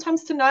hard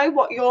sometimes to know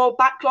what your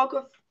backlog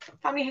of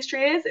family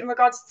history is in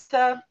regards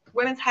to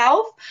women's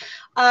health.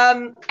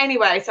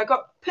 Anyway, so I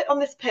got put on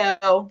this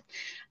pill,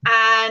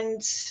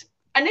 and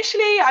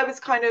initially I was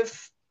kind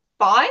of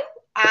fine,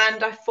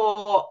 and I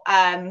thought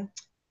I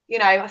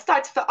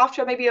started to feel,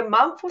 after maybe a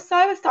month or so,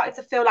 I started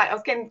to feel like I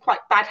was getting quite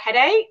bad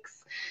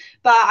headaches,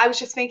 but I was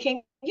just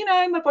thinking,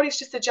 my body's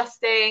just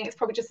adjusting. It's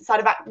probably just a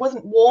side effect.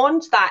 Wasn't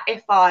warned that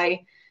if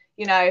I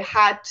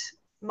had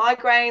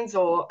migraines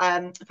or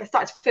if I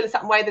started to feel a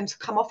certain way, then to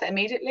come off it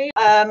immediately.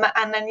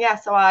 And then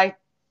so I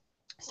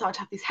started to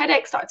have these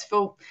headaches, started to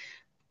feel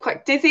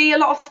quite dizzy a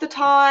lot of the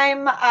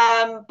time.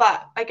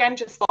 But again,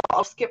 just thought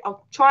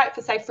I'll try it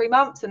for say 3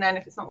 months, and then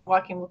if it's not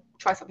working, we'll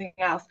try something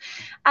else.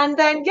 And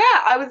then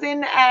I was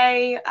in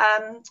a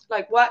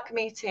work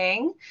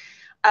meeting,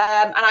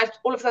 and I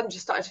all of a sudden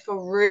just started to feel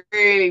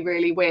really,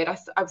 really weird.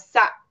 I was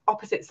sat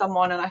opposite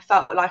someone, and I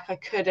felt like I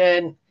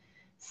couldn't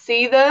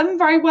see them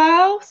very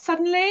well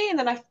suddenly, and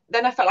then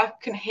I felt like I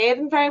couldn't hear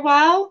them very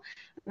well,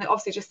 and they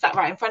obviously just sat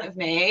right in front of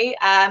me.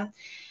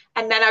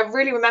 And then I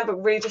really remember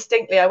really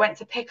distinctly, I went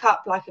to pick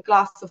up like a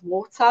glass of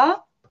water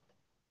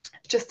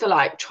just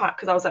to try,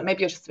 because I was like,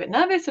 maybe you're just a bit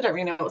nervous, I don't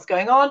really know what's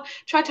going on.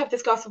 Tried to have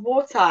this glass of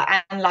water,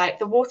 and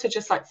the water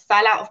just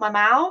fell out of my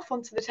mouth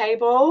onto the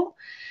table.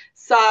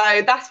 So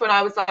that's when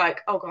I was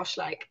like, oh gosh,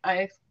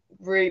 I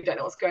really don't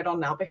know what's going on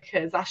now,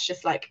 because that's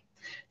just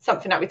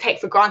something that we take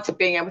for granted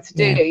being able to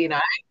do,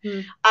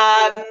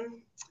 Yeah.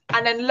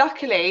 And then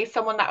luckily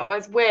someone that I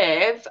was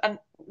with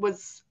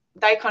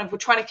they kind of were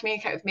trying to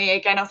communicate with me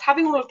again. I was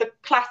having all of the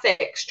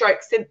classic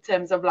stroke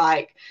symptoms of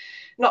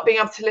not being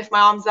able to lift my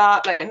arms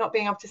up, not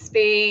being able to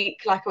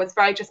speak. I was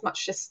very just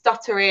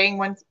stuttering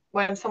when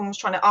someone was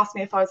trying to ask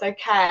me if I was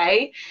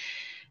okay.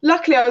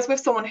 Luckily, I was with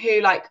someone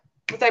who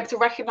was able to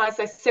recognize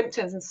those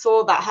symptoms and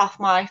saw that half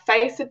my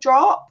face had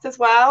dropped as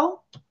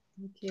well.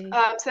 Okay.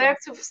 So they were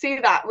able to see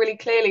that really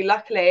clearly,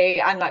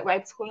 luckily, and were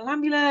able to call an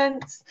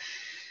ambulance.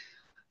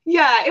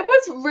 Yeah, it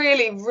was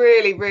really,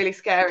 really, really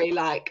scary.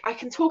 I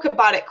can talk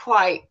about it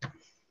quite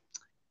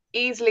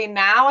easily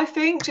now, I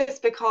think,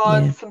 just Yeah.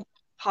 because some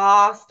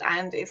past,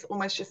 and it's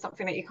almost just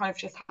something that you kind of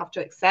just have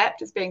to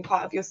accept as being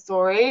part of your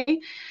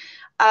story.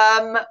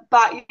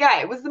 But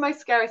yeah, it was the most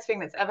scariest thing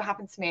that's ever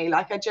happened to me.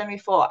 I generally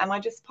thought, am I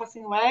just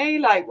passing away?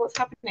 What's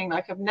happening?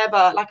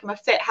 I'm a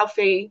fit,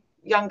 healthy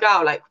young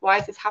girl. Why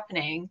is this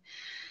happening?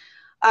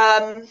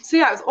 So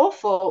yeah, it was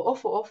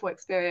awful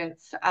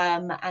experience.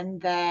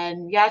 And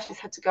then I just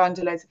had to go and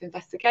do loads of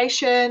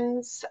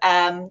investigations.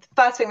 The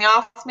first thing they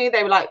asked me,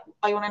 they were like,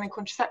 are you on any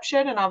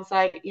contraception? And I was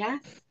like,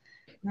 yes.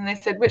 And they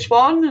said, which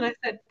one? And I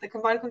said, the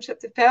combined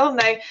contraceptive pill. And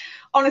they,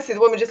 honestly, the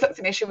woman just looked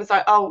at me. She was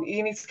like, oh,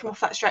 you need to come off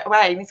that straight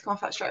away. You need to come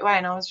off that straight away.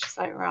 And I was just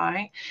like,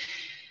 right.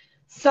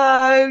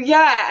 So,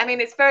 yeah, I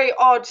mean, it's very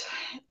odd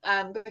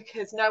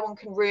because no one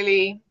can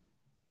really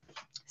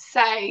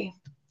say,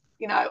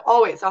 you know,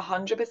 oh, it's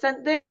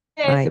 100% this,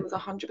 it was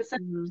 100%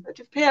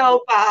 contraceptive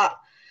pill. But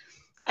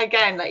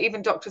again, like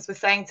even doctors were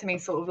saying to me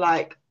sort of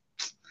like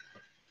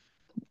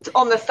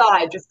on the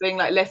side, just being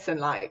like, listen,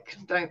 like,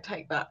 don't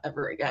take that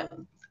ever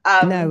again.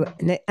 No,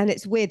 and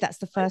it's weird. That's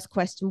the first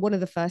question. One of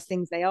the first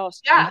things they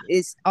ask you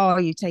is,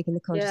 are you taking the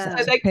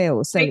contraceptive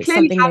pill? So it's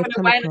something they've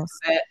come across.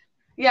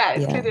 Yeah,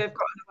 it's clear they've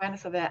got an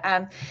awareness of it.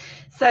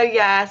 So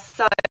yeah,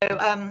 so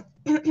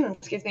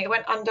excuse me, it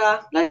went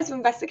under loads of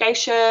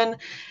investigation,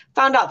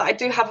 found out that I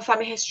do have a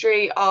family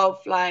history of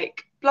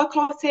like blood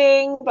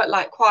clotting, but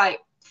like quite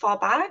far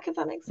back, if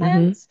that makes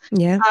sense.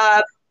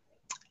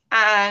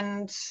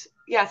 And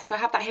yes, I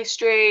have that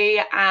history,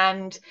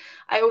 and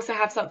I also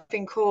have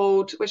something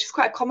called, which is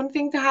quite a common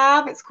thing to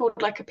have, it's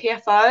called like a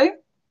PFO.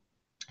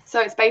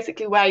 So it's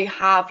basically where you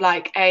have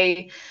like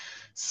a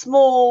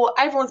small,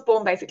 everyone's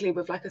born basically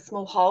with like a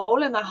small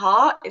hole in their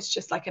heart. It's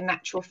just like a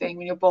natural thing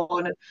when you're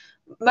born, and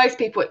most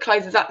people it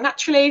closes up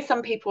naturally.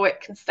 Some people it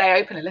can stay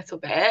open a little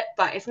bit,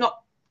 but it's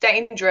not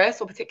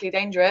dangerous or particularly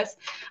dangerous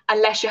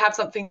unless you have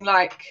something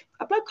like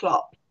a blood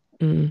clot.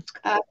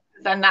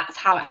 Then that's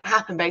how it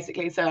happened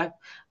basically. So I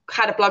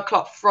had a blood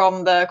clot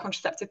from the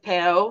contraceptive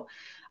pill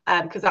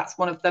because that's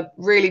one of the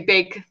really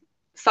big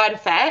side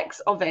effects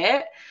of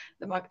it,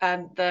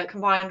 the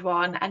combined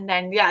one. And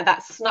then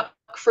that snuck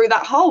through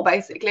that hole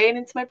basically and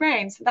into my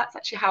brain. So that's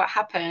actually how it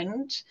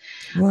happened.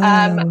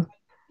 Wow.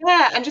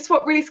 And just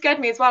what really scared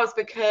me as well is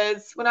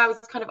because when I was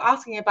kind of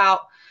asking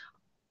about,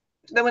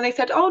 then when they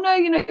said, oh no,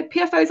 you know,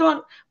 PFOs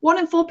aren't, 1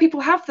 in 4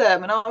 people have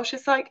them, and I was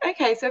just like,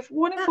 okay, so if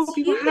 1 in 4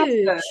 people have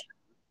them,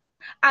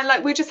 and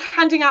like we're just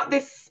handing out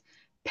this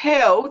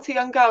pill to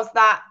young girls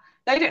that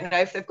they don't know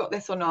if they've got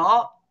this or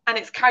not, and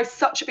it's carries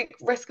such a big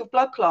risk of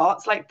blood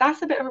clots, like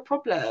that's a bit of a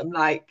problem.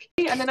 Like,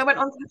 and then I went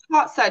on to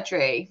heart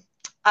surgery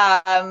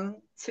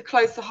to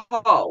close the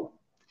hole,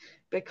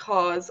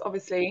 because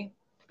obviously,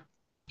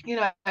 you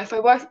know, if I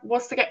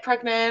was to get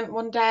pregnant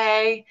one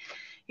day,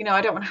 you know,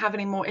 I don't want to have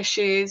any more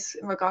issues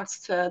in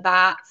regards to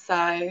that. So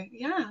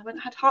yeah, I went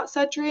and had heart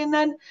surgery and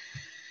then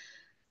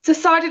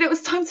decided it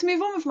was time to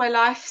move on with my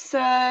life. So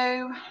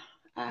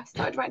I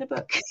started writing a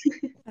book.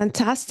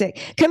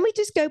 Fantastic. Can we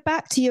just go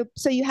back to your,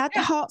 so you had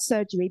the heart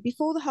surgery.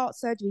 Before the heart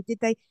surgery,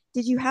 did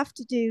you have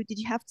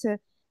to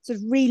sort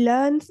of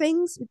relearn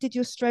things? Did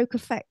your stroke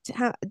affect,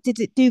 did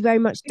it do very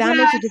much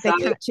damage, or did they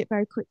catch it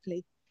very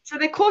quickly? So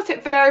they caught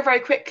it very, very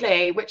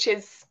quickly, which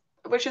is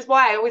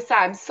why I always say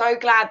I'm so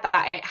glad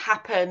that it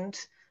happened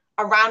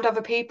around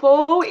other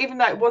people, even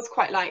though it was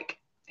quite like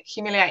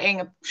humiliating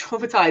and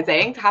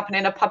traumatizing to happen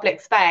in a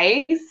public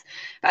space.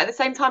 But at the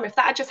same time, if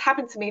that had just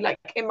happened to me like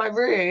in my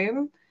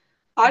room,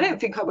 I don't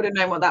think I would have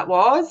known what that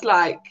was.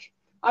 Like,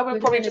 I would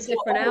have probably just a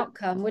different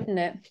outcome, wouldn't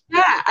it?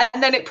 Yeah,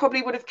 and then it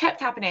probably would have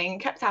kept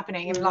happening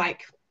and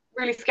like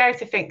really scary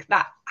to think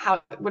that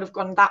how it would have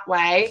gone that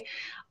way.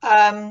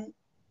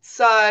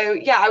 So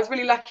yeah, I was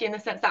really lucky in the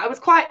sense that I was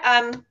quite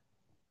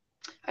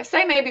I'd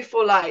say maybe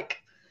for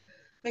like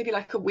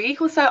a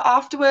week or so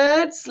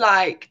afterwards,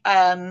 like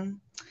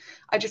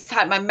I just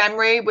had, my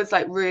memory was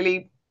like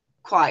really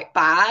quite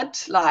bad,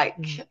 like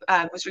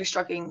was really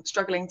struggling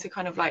to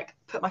kind of like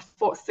put my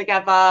thoughts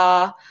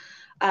together,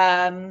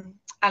 and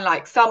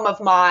like some of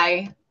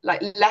my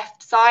like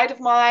left side of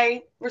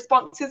my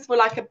responses were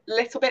like a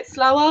little bit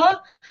slower,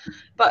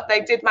 but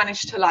they did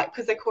manage to, like,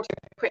 because they caught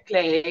it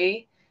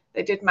quickly,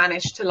 they did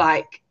manage to,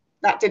 like,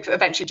 that did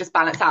eventually just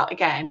balance out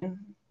again.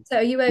 So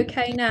are you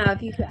okay now?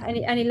 Have you got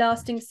any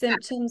lasting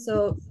symptoms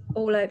or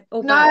all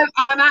No,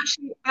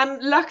 I'm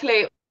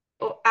luckily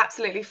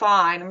absolutely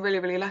fine. I'm really,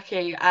 really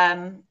lucky.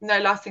 No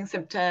lasting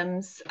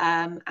symptoms.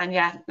 And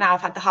yeah, now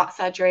I've had the heart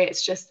surgery.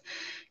 It's just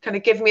kind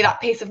of given me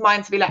that peace of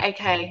mind to be like,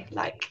 okay,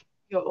 like,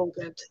 you're all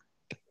good.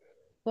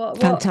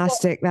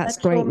 Fantastic. That's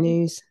great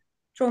news.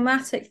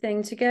 Traumatic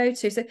thing to go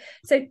to.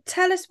 So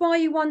tell us why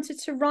you wanted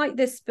to write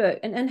this book,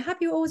 and have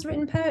you always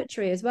written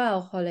poetry as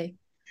well, Holly?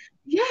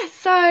 Yeah,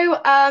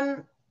 so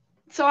I'm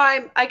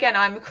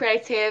a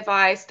creative.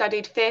 I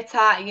studied theatre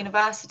at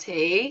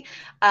university,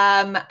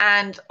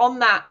 and on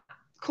that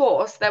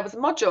course there was a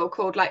module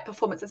called like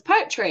performance as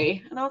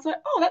poetry, and I was like,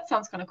 oh, that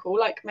sounds kind of cool,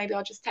 like maybe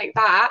I'll just take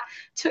that.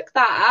 Took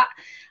that,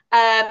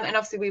 and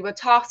obviously we were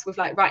tasked with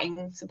like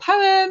writing some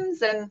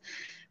poems, and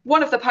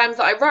one of the poems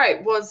that I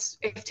wrote was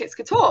If Tits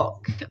Could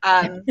Talk. So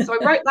I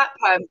wrote that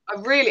poem.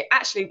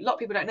 Actually, a lot of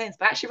people don't know this,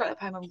 but I actually wrote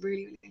that poem a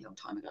really, really long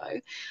time ago.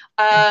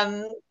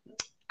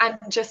 And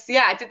just,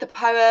 yeah, I did the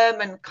poem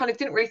and kind of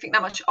didn't really think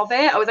that much of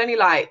it. I was only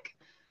like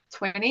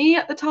 20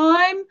 at the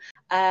time.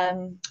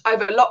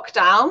 Over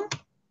lockdown,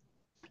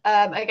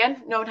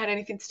 again, no one had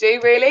anything to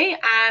do really.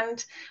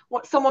 And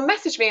someone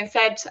messaged me and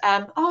said,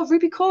 oh,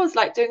 Ruby Kaur's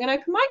like doing an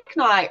open mic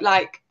night,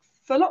 like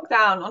for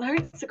lockdown, on her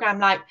Instagram,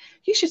 like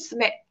you should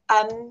submit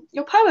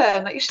your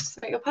poem, like you should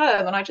submit your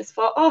poem. And I just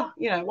thought, oh,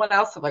 you know, what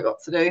else have I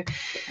got to do?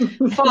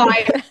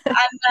 Fine.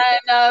 And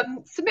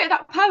then submitted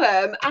that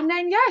poem, and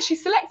then yeah, she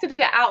selected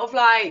it out of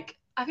like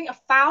I think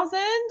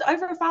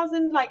over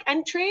 1,000 like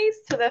entries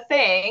to the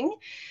thing.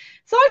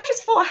 So I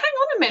just thought, hang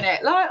on a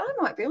minute, like I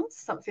might be onto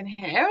something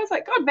here. I was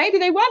like, God, maybe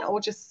they weren't all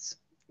just,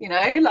 you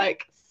know,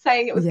 like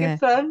saying it was good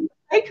for the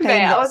sake of it.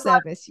 Paying I lip was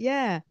service. like,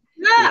 yeah,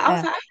 I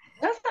was like,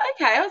 that's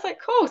okay. I was like,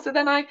 cool. So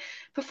then I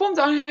performed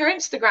on her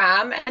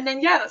Instagram, and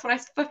then yeah, that's when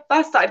I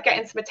first started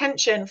getting some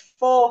attention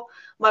for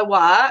my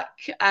work.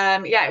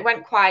 Yeah, it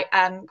went quite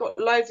got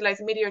loads of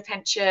media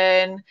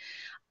attention.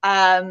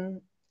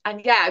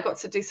 And yeah, I got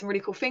to do some really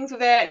cool things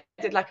with it.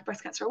 I did like a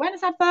breast cancer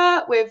awareness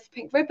advert with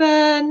pink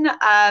ribbon,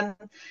 and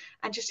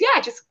just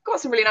got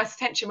some really nice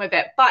attention with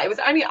it. But it was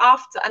only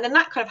after, and then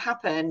that kind of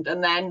happened,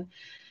 and then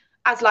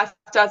as life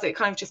does, it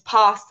kind of just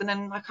passed, and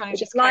then I kind of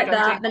just like carried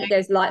on that. doing Then it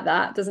goes like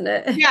that, doesn't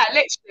it? yeah,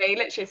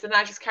 literally. So then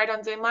I just carried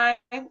on doing my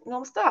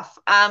normal stuff.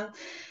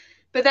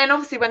 But then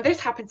obviously when this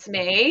happened to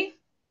me,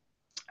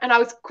 and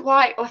I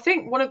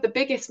think one of the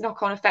biggest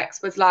knock-on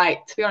effects was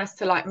like, to be honest,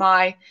 to like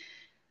my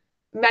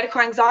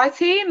medical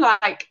anxiety and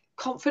like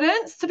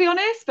confidence, to be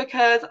honest,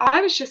 because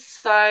I was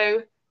just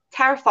so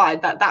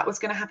terrified that that was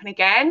going to happen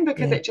again,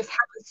 because it just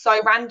happened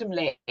so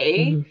randomly.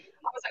 I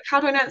was like,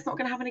 how do I know it's not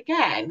going to happen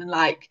again? And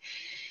like,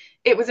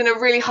 it was in a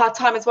really hard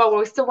time as well, where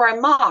we're still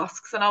wearing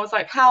masks, and I was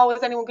like, how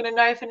is anyone going to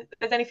know if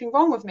there's anything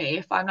wrong with me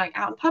if I'm like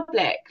out in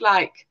public?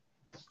 Like,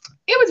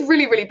 it was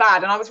really, really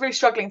bad, and I was really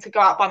struggling to go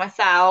out by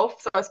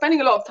myself. So I was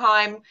spending a lot of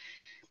time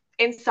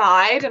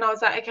inside, and I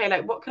was like, okay,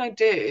 like what can I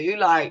do?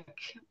 Like,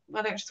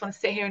 I don't just want to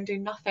sit here and do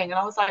nothing. And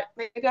I was like,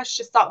 maybe I should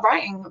just start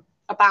writing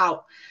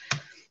about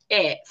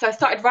it. So I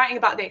started writing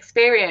about the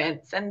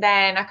experience, and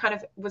then I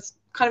was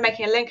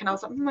making a link, and I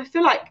was like, I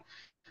feel like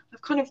I'm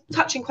kind of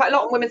touching quite a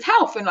lot on women's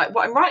health and like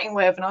what I'm writing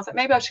with. And I was like,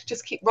 maybe I should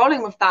just keep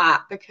rolling with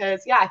that,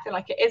 because yeah, I feel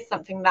like it is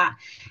something that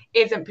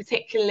isn't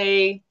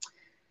particularly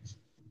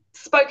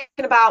spoken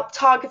about,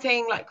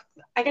 targeting like,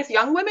 I guess,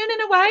 young women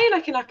in a way,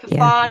 like in like a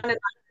fun and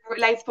like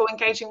relatable,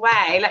 engaging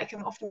way. Like, it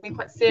can often be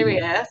quite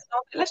serious.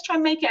 So let's try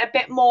and make it a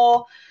bit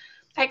more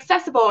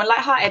accessible and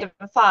lighthearted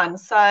and fun.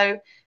 So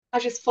I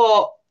just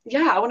thought,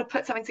 yeah, I want to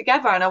put something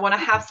together, and I want to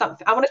have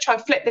something. I want to try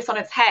and flip this on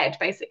its head,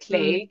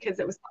 basically, because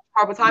it was a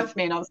horrible time for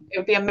me, and it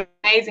would be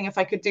amazing if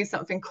I could do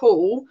something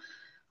cool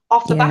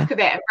off the back of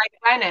it and raise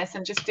awareness,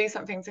 and just do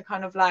something to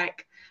kind of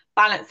like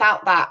balance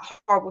out that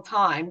horrible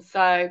time.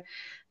 So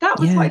that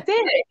was what I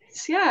did.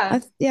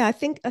 I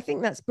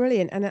think that's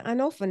brilliant,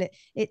 and often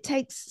it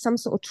takes some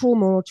sort of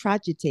trauma or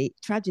tragedy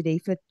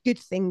for good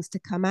things to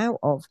come out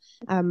of,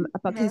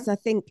 because I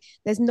think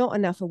there's not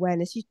enough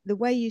awareness. The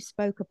way you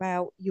spoke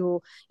about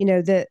your, you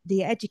know,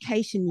 the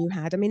education you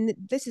had. I mean,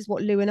 this is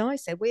what Lou and I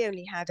said. We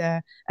only had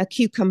a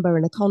cucumber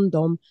and a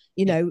condom,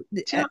 you know,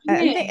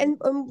 and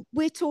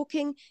we're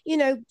talking, you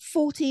know,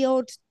 40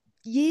 odd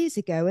years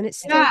ago, and it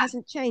still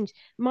hasn't changed.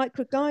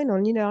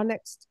 Microgynon, you know, our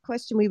next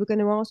question we were going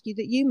to ask you,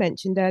 that you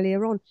mentioned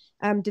earlier on,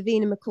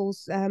 Davina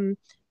McCall's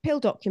pill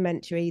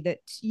documentary, that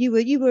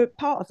you were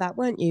part of that,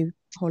 weren't you,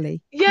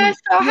 Holly? Yes,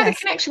 I had a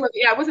connection with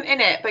it. Yeah, I wasn't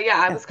in it, but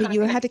yeah, I was but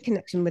you had a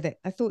connection with it.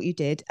 I thought you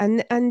did.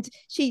 And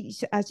she,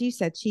 as you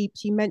said, she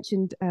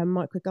mentioned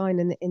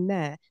microgynon in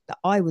there that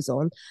I was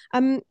on.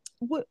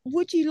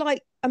 Would you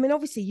like, I mean,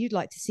 obviously you'd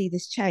like to see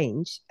this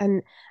change,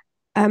 and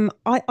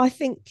I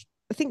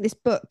think this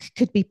book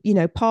could be, you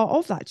know, part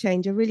of that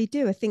change. I really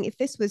do. I think if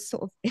this was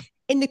sort of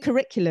in the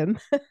curriculum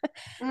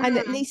and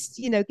at least,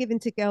 you know, given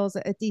to girls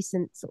at a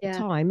decent sort of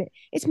time,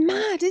 it's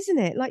mad, isn't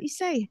it? Like you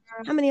say,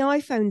 how many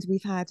iPhones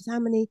we've had, how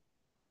many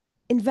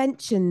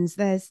inventions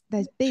there's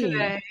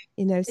been,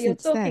 you know, so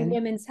since you're talking then.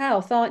 women's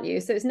health, aren't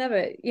you? So it's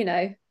never, you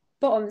know,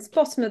 bottom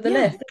of the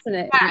list, isn't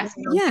it?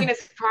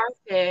 It's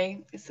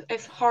priority.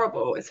 It's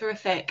horrible. It's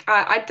horrific.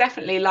 I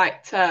definitely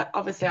like to.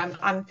 Obviously,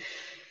 I'm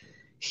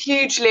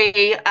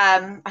hugely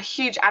a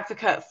huge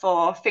advocate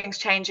for things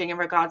changing in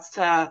regards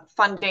to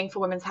funding for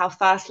women's health,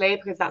 firstly,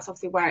 because that's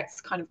obviously where it's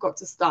kind of got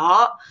to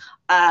start.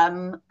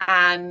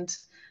 And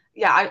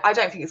yeah, I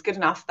don't think it's good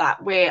enough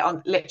that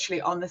we're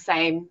literally on the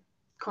same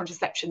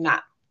contraception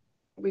that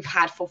we've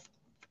had for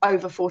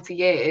over 40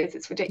 years.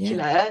 It's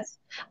ridiculous.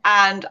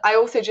 And I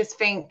also just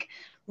think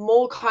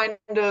more kind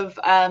of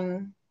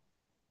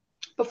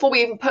before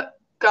we even put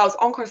girls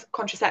on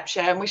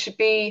contraception, there should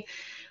be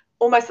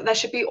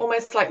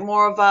almost like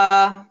more of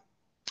a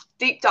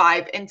deep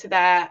dive into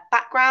their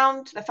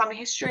background, their family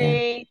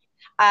history.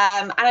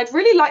 And I'd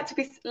really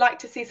like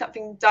to see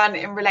something done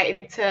in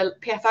related to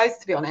PFOs,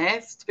 to be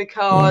honest,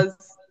 because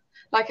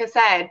like I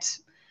said,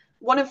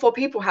 1 in 4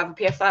 people have a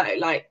PFO.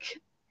 Like,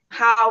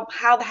 how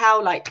the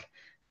hell, like,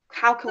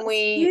 how can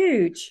we?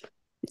 Huge.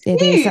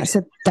 It is.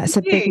 That's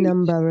a big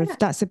number of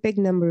that's a big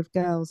number of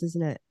girls,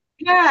 isn't it?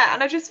 Yeah,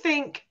 and I just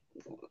think,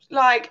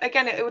 like,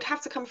 again, it would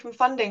have to come from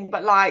funding,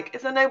 but like,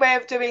 is there no way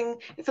of doing,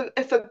 if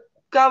a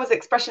girl was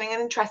expressing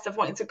an interest of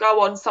wanting to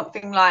go on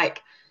something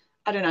like,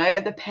 I don't know,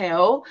 the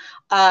pill,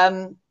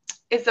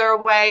 is there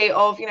a way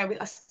of, you know,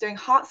 us doing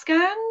heart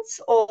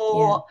scans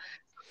or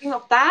something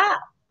of that?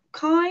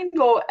 kind,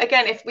 or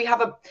again, if we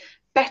have a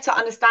better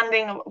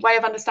way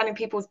of understanding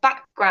people's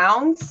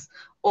backgrounds,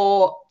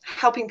 or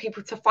helping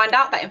people to find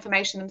out that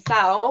information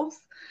themselves,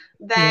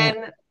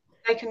 then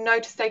they can know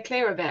to stay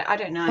clear of it. I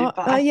don't know,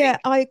 but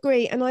I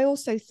agree. And I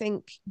also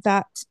think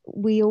that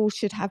we all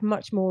should have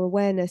much more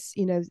awareness,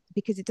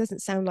 because it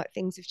doesn't sound like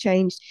things have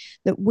changed,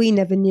 that we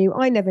never knew.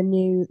 I never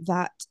knew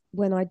that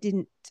when I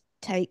didn't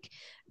take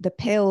the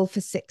pill for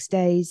 6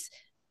 days,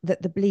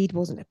 that the bleed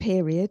wasn't a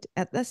period.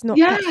 That's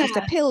just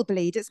a pill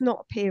bleed. It's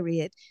not a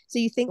period. So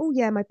you think, oh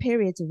yeah, my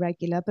periods are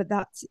regular, but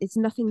it's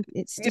nothing.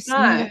 It's just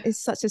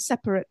it's such a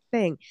separate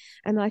thing.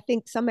 And I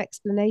think some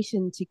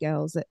explanation to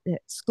girls at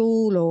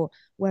school or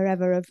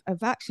wherever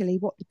of actually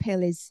what the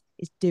pill is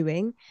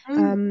doing.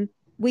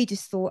 We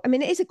just thought, I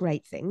mean, it is a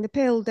great thing. The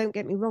pill, don't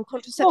get me wrong,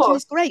 contraception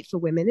is great for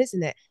women,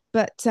 isn't it?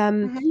 But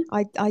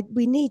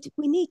we need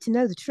to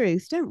know the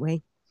truth, don't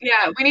we?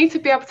 Yeah, we need to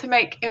be able to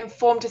make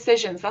informed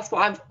decisions. That's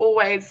what I've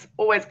always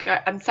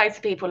and say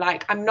to people,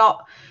 like, I'm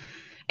not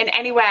in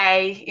any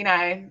way,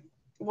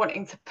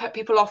 wanting to put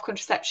people off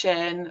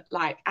contraception,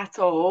 like, at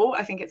all.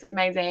 I think it's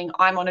amazing.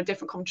 I'm on a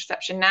different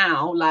contraception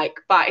now,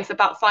 like, but it's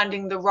about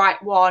finding the right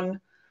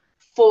one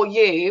for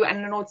you.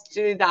 And in order to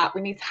do that,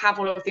 we need to have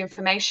all of the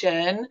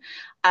information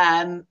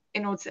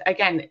in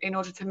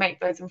order to make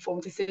those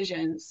informed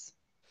decisions.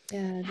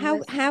 Yeah,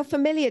 how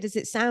familiar does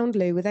it sound,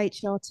 Lou, with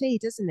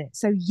HRT, doesn't it?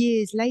 So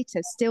years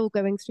later, still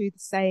going through the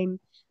same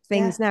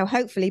things now.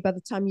 Hopefully, by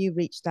the time you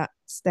reach that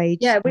stage,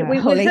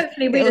 Holly,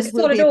 hopefully we'll have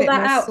sorted all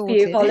that out for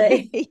you,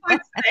 Holly.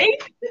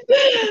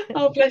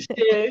 Oh, bless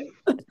you.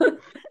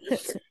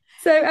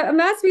 So,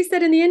 as we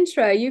said in the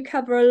intro, you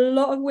cover a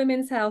lot of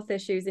women's health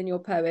issues in your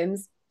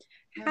poems.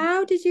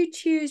 How did you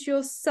choose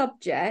your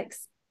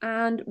subjects,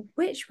 and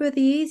which were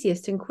the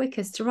easiest and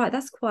quickest to write?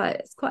 It's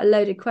quite a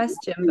loaded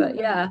question, but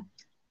yeah.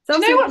 So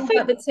do you know what?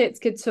 About the tits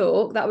could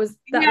talk. That was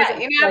you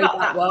know about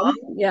that one.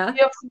 Yeah.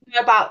 You also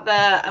know about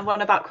the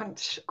one about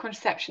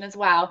contraception as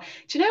well.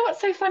 Do you know what's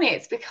so funny?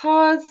 It's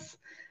because,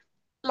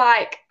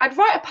 like, I'd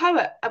write a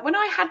poem when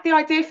I had the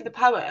idea for the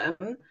poem.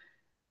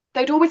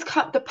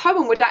 The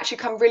poem would actually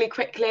come really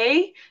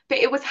quickly, but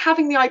it was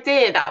having the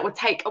idea that would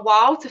take a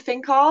while to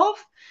think of.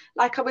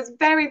 Like, I was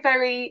very,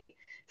 very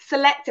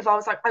selective. I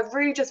was like, I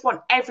really just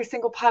want every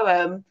single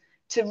poem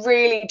to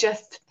really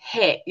just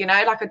hit,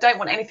 like, I don't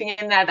want anything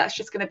in there that's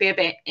just going to be a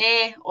bit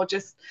or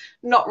just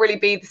not really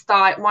be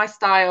my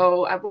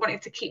style. I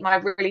wanted to keep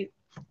a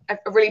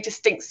really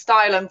distinct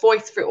style and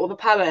voice through all the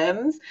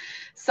poems.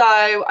 So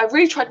I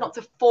really tried not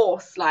to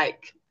force,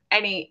 like,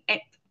 any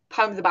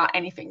poems about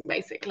anything,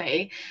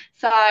 basically.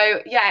 So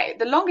yeah,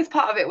 the longest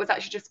part of it was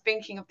actually just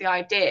thinking of the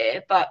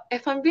idea. But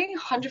if I'm being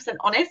 100%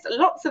 honest,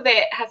 lots of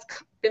it has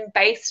been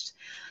based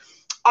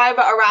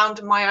either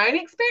around my own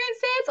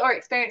experiences or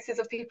experiences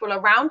of people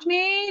around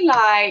me.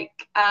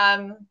 Like,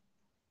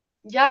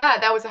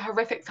 there was a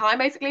horrific time,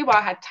 basically, where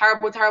I had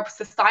terrible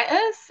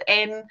cystitis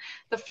in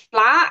the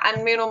flat,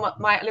 and me and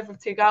I lived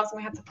with two girls, and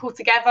we had to pull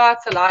together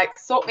to, like,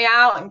 sort me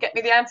out and get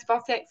me the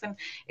antibiotics, and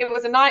it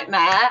was a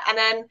nightmare. And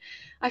then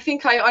I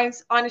think I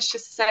almost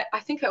just said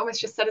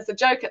as a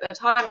joke at the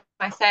time,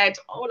 I said,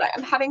 oh, like,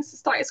 I'm having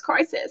cystitis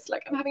crisis,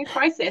 like, I'm having a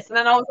crisis. And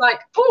then I was like,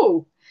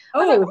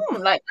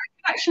 like, that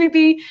could actually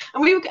be.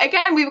 And we were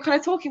kind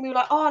of talking, we were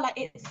like, oh, like,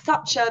 it's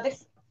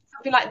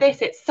something like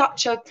this, it's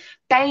such a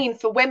bane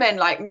for women,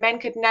 like, men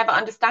could never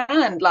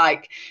understand,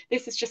 like,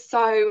 this is just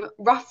so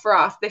rough for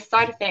us, this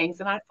side of things.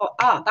 And I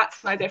thought,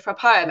 that's an idea for a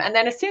poem. And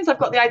then as soon as I've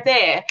got the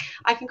idea,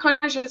 I can kind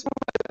of just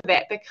run with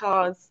it,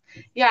 because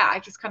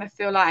I just kind of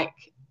feel like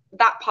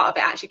that part of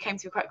it actually came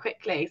to me quite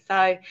quickly.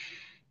 So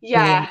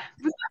yeah.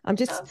 I'm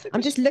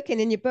just looking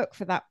in your book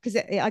for that, because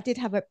I did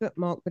have a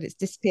bookmark, but it's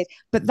disappeared.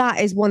 But that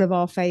is one of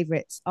our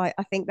favorites. I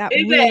think that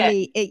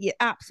it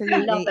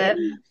absolutely, love it.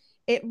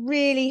 It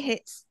really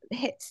hits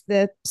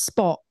the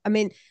spot. I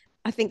mean,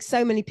 I think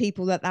so many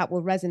people that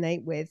will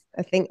resonate with.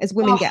 I think as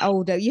women get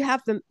older, you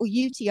have them, or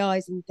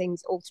UTIs and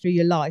things all through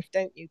your life,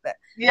 don't you? But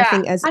I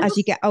think as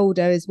you get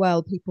older as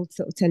well, people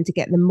sort of tend to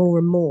get them more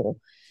and more.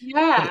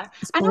 Yeah.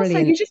 And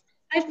brilliant. Also,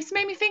 it just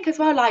made me think as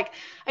well, like,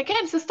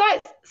 again,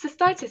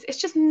 cystitis, it's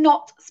just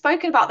not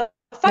spoken about. The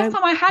first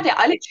time I had it,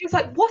 I literally was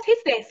like, what is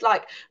this?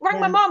 Like,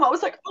 rang my mum. I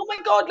was like, oh my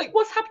God, like,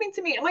 what's happening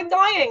to me? Am I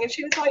dying? And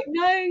she was like,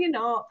 no, you're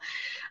not.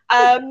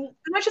 And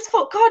I just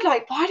thought, God,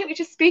 like, why don't we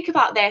just speak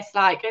about this?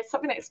 Like, it's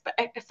something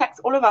that affects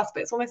all of us,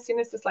 but it's almost seen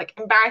as this, like,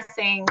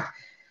 embarrassing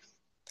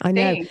I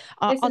know. thing.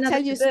 I'll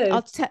tell you.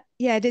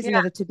 It is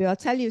another taboo. I'll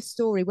tell you a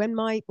story. When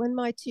my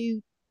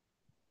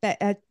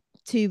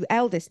two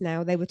eldest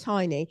now, they were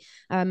tiny,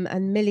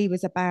 and Millie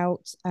was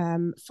about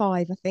 5,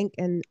 I think,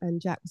 and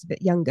Jack was a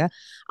bit younger.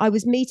 I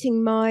was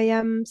meeting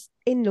my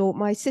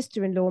my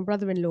sister-in-law and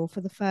brother-in-law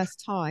for the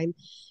first time.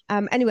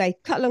 Anyway,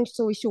 cut a long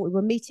story short, we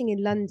were meeting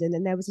in London,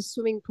 and there was a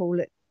swimming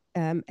pool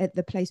at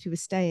the place we were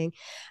staying,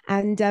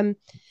 and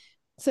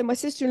so my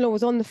sister-in-law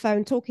was on the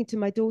phone talking to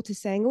my daughter,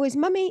 saying, oh, is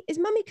mummy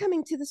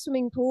coming to the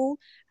swimming pool?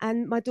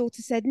 And my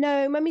daughter said,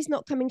 no, mummy's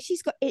not coming,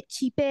 she's got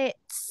itchy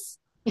bits.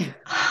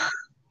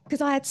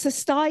 Because I had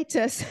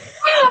cystitis.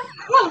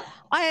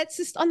 I had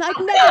to, and I'd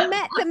never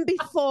met them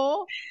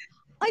before.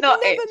 I'd Not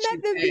never itchy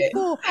met them bit.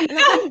 before, and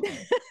I went.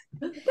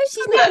 No,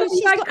 she's not.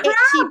 She's got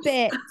itchy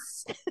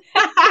bits.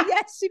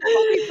 Yes, she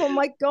probably thought,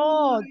 my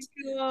God,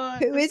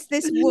 who is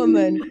this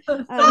woman?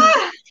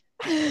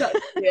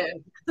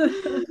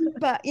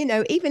 But you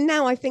know, even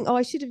now I think, oh,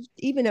 I should have,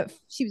 even if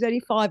she was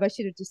only 5, I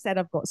should have just said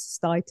I've got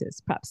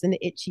cystitis, perhaps, and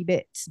itchy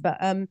bits. But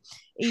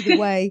either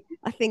way,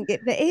 I think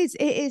it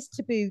is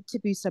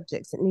taboo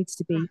subjects that needs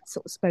to be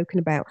sort of spoken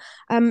about.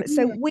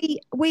 So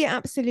we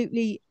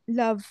absolutely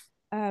love,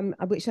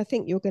 which I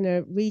think you're going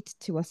to read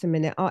to us in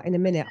a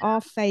minute.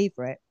 Our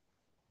favourite,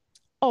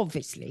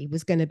 obviously,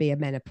 was going to be a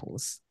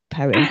menopause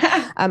poem,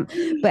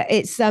 but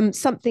it's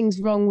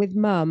Something's Wrong with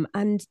Mum,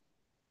 and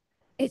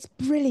it's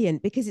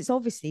brilliant because it's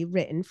obviously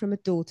written from a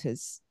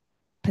daughter's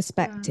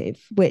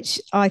perspective,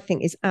 which I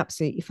think is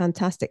absolutely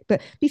fantastic.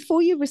 But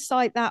before you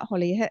recite that,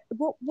 Holly,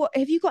 what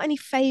have you got any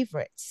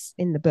favourites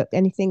in the book?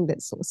 Anything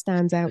that sort of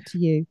stands out to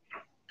you?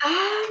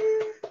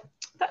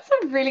 That's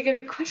a really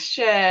good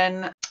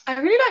question. I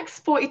really like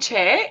Sporty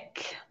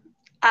Chick,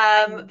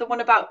 the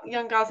one about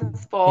young girls in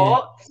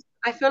sport. Yeah.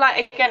 I feel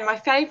like, again, my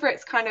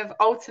favourites kind of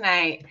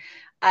alternate.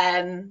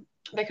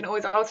 They can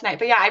always alternate,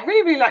 but yeah, I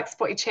really like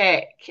Sporty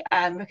Chick,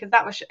 because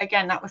that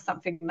was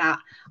something that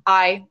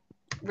I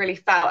really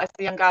felt as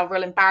a young girl,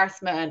 real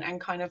embarrassment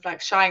and kind of like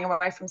shying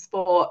away from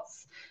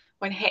sports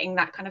when hitting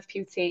that kind of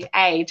puberty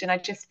age. And I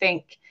just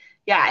think,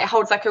 yeah, it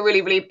holds like a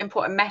really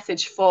important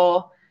message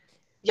for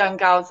young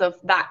girls of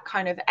that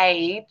kind of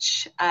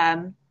age.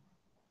 And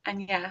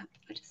yeah,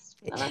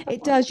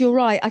 it does. You're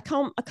right. I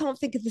can't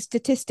think of the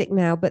statistic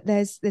now, but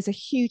there's a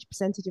huge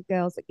percentage of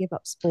girls that give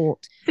up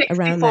sport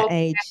around that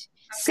age.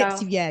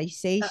 60, yeah, you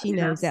see, she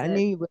knows it. I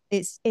knew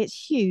it's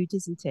huge,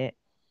 isn't it?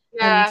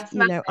 Yeah,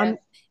 and you know,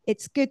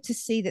 it's good to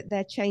see that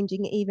they're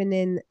changing, even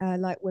in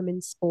like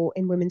women's sport,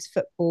 in women's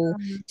football,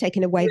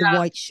 taking away the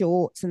white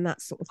shorts and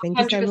that sort of thing.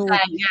 100%,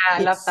 yeah,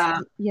 I love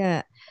that.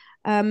 Yeah.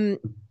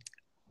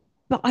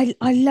 But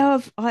I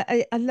love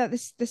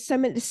this. There's so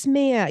many. The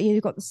smear,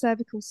 you've got the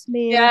cervical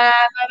smear. Yeah,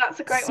 no, that's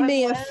a great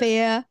smear one.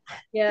 Fear.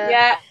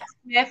 Yeah,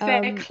 smear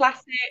fear,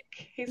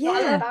 classic. Who's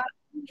not like that?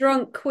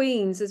 Drunk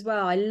Queens as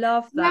well. I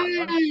love that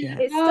one. Yeah.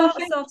 It starts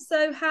off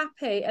so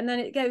happy, and then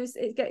it gets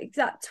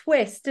that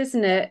twist,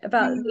 isn't it,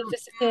 about the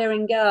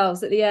disappearing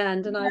girls at the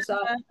end? And I was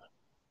like,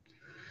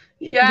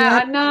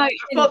 I know. I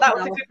thought that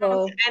was a good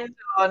one to end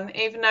on,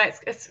 even though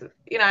it's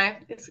you know,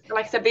 it's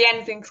like I said, the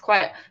ending's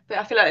quite, but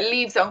I feel like it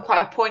leaves it on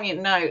quite a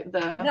poignant note.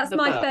 That's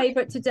my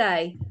favourite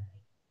today.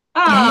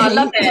 Oh, I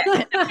love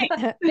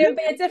it. It'll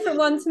be a different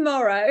one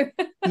tomorrow.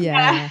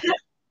 Yeah.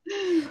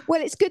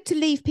 Well, it's good to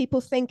leave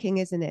people thinking,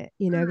 isn't it?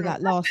 You know, with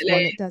that last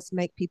one, it does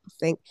make people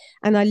think.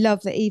 And I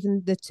love that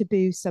even the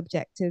taboo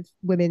subject of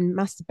women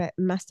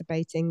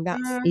masturbating,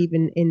 that's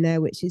even in there,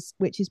 which is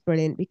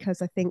brilliant,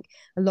 because I think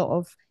a lot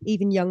of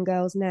even young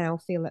girls now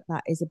feel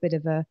that is a bit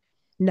of a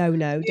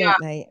no-no,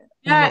 don't they?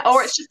 Yeah,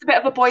 or it's just a bit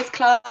of a boys'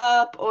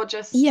 club, or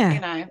just you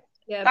know,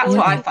 that's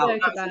what I felt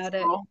about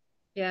it.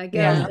 Yeah,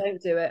 girls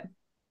don't do it.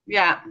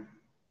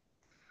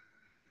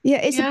 Yeah,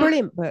 it's a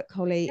brilliant book,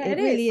 Holly. It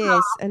really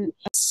is. And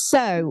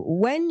so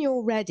when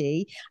you're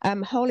ready,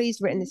 Holly's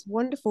written this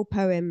wonderful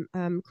poem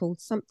called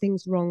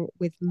Something's Wrong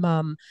with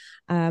Mum,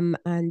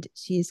 and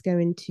she is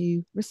going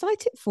to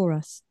recite it for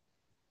us.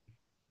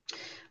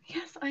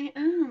 Yes, I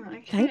am.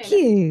 Okay, thank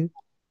you.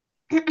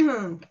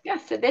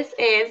 Yes, so this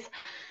is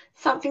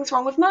Something's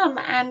Wrong with Mum,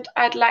 and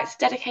I'd like to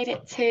dedicate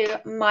it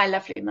to my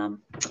lovely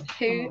mum,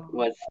 who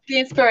was the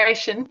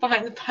inspiration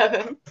behind the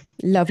poem.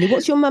 Lovely.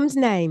 What's your mum's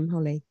name,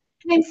 Holly?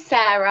 Her name's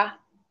Sarah.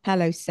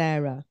 Hello,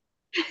 Sarah.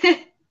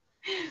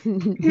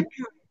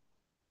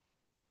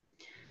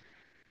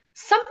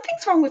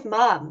 Something's wrong with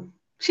Mum.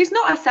 She's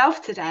not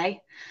herself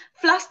today.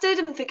 Flustered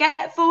and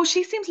forgetful,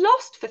 she seems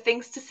lost for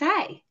things to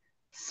say.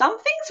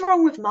 Something's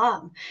wrong with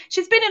Mum.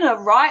 She's been in a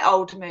right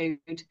old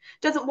mood.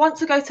 Doesn't want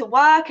to go to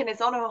work and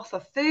is on and off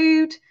her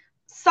food.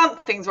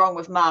 Something's wrong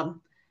with Mum.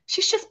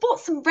 She's just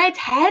bought some red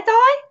hair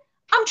dye.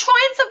 I'm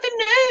trying something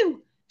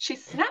new. She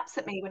snaps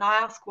at me when I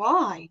ask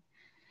why.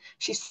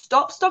 She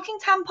stopped stocking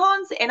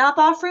tampons in our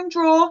bathroom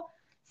drawer,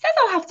 says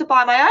I'll have to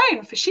buy my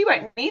own for she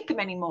won't need them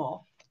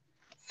anymore.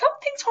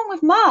 Something's wrong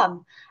with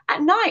Mum.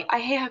 At night, I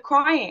hear her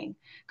crying.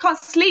 Can't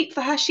sleep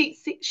for her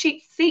sheets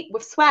seep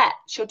with sweat.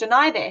 She'll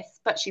deny this,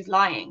 but she's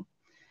lying.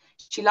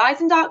 She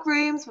lies in dark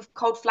rooms with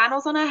cold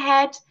flannels on her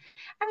head,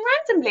 and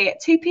randomly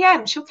at 2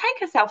 p.m, she'll take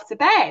herself to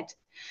bed.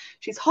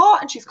 She's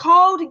hot and she's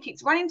cold and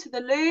keeps running to the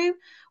loo.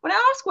 When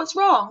I ask what's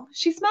wrong,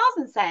 she smiles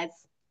and says,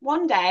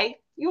 one day,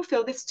 you'll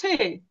feel this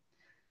too.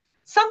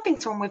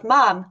 Something's wrong with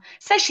Mum.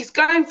 Says she's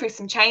going through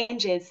some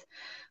changes.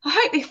 I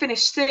hope they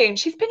finish soon.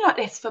 She's been like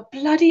this for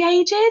bloody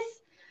ages.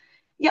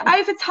 Yet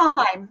over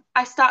time,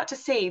 I start to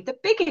see the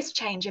biggest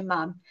change in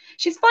Mum.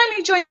 She's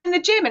finally joined the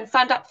gym and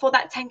signed up for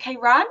that 10K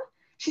run.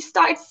 She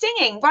started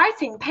singing,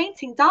 writing,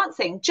 painting,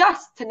 dancing,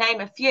 just to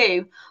name a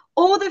few.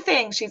 All the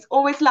things she's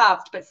always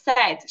loved but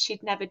said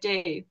she'd never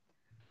do.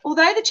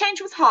 Although the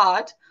change was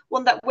hard,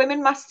 one that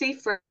women must see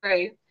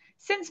through,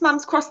 Since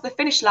Mum's crossed the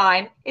finish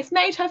line, it's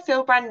made her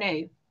feel brand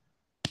new.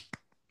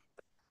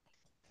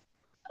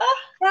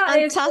 That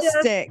is just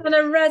Fantastic. going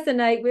to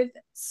resonate with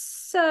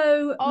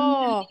so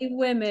Oh, many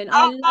women.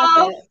 I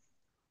love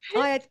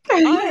Oh, it.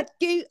 I had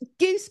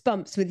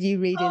goosebumps with you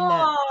reading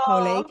that, oh,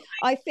 Holly.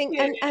 I think,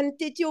 thank you. and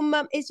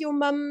is your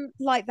mum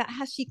like that?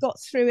 Has she got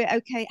through it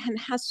okay? And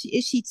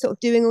is she sort of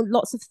doing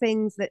lots of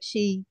things that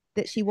she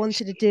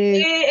wanted to do?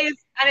 It is,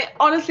 and it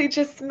honestly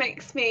just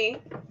makes me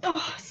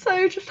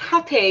so just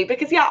happy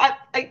because yeah,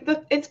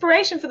 the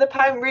inspiration for the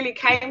poem really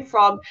came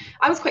from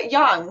I was quite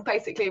young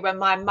basically when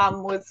my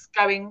mum was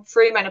going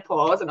through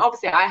menopause, and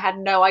obviously I had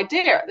no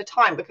idea at the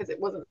time because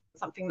it wasn't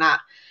something that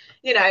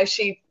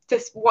she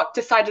just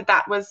decided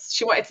that was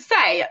she wanted to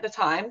say at the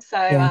time. So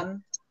Yeah.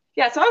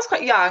 yeah, so I was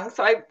quite young,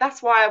 so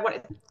that's why I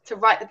wanted to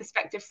write the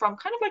perspective from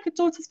kind of like a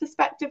daughter's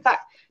perspective that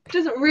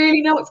doesn't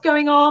really know what's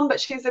going on,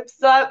 but she's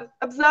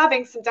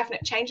observing some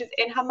definite changes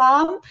in her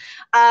mum.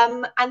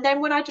 And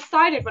then when I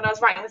decided, when I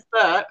was writing this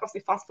book,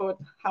 obviously fast forward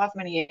however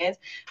many years,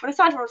 when I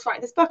decided when I was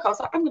writing this book, I was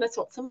like, I'm going to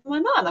talk to my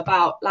mum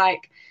about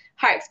like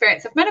her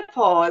experience of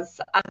menopause.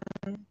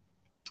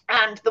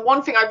 And the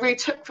one thing I really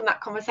took from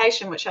that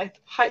conversation, which I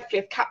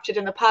hopefully have captured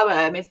in the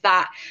poem, is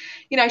that,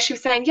 she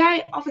was saying,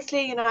 yeah,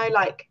 obviously,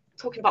 like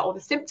talking about all the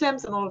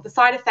symptoms and all of the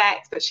side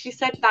effects, but she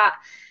said that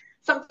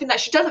something that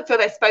she doesn't feel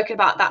they've spoken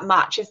about that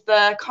much is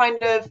the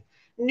kind of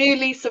new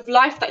lease of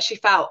life that she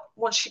felt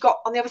once she got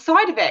on the other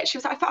side of it. She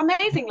was like, I felt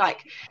amazing,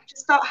 like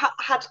just felt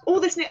had all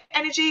this new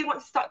energy, wanted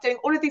to start doing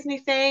all of these new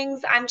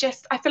things, and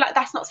just I feel like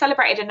that's not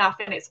celebrated enough,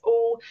 and it's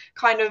all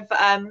kind of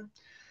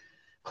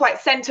quite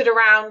centered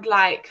around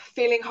like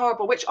feeling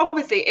horrible, which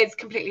obviously is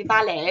completely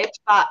valid,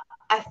 but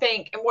I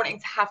think in wanting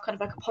to have kind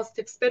of like a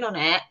positive spin on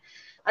it,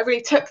 I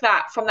really took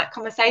that from that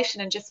conversation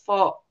and just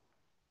thought,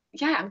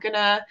 yeah, I'm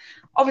gonna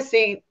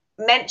obviously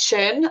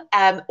mention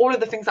all of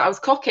the things that I was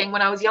clocking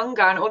when I was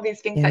younger and all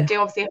these things that do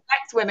obviously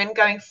affect women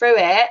going through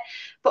it,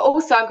 but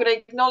also I'm going to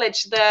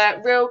acknowledge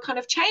the real kind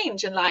of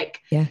change and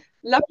like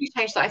lovely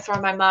change that I saw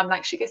in my mum.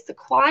 Like she goes to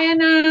choir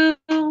now,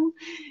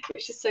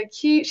 which is so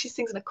cute. She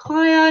sings in a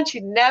choir and she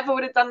never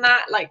would have done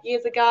that like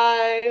years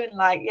ago. And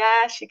like,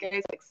 yeah, she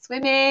goes like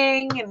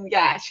swimming and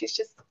yeah, she's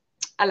just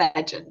a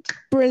legend.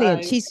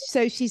 Brilliant.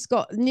 She's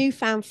got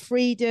newfound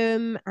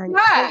freedom and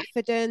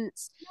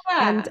confidence.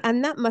 Yeah.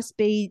 And that must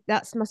be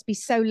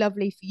so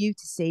lovely for you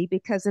to see,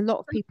 because a lot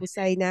of people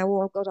say now,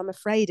 oh God, I'm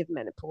afraid of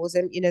menopause,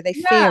 and they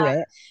fear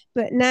it.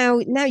 But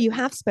now you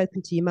have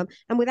spoken to your mum,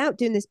 and without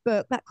doing this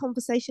book, that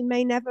conversation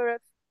may never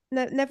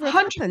have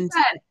happened.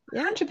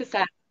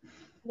 100%.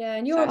 Yeah,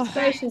 and your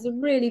observations are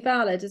really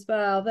valid as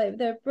well.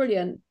 They're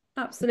brilliant.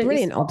 Absolutely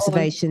Brilliant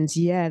observations.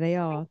 Yeah, they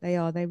are.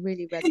 They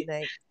really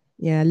resonate.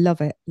 Yeah, love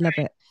it. Love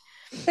it.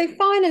 So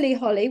finally,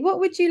 Holly, what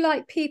would you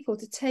like people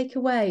to take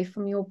away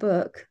from your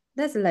book?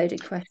 There's a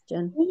loaded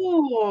question.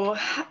 What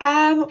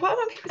I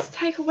want people to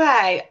take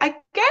away, I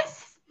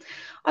guess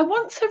I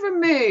want to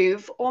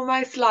remove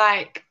almost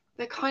like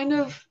the kind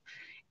of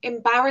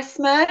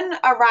embarrassment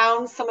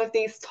around some of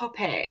these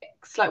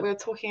topics. Like we were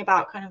talking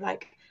about kind of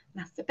like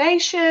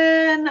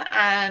masturbation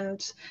and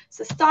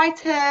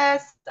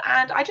cystitis.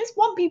 And I just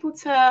want people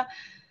to,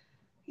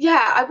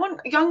 I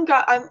want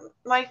younger,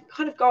 my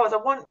kind of goals, I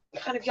want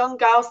kind of young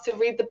girls to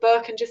read the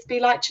book and just be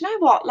like, do you know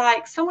what?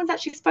 Like someone's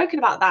actually spoken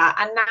about that.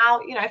 And now,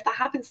 if that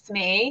happens to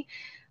me,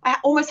 I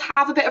almost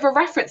have a bit of a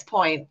reference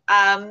point.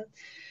 And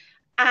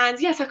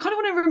yes, I kind of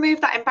want to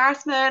remove that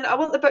embarrassment. I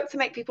want the book to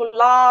make people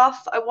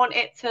laugh. I want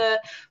it to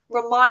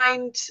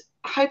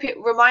I hope it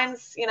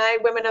reminds,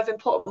 women of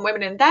important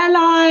women in their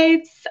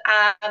lives,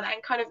 and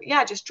kind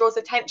of, just draws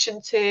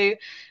attention to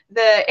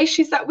the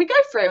issues that we go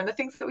through and the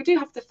things that we do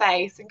have to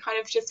face, and kind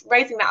of just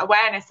raising that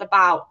awareness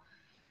about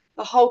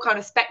the whole kind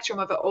of spectrum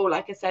of it all.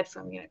 Like I said,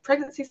 from,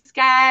 pregnancy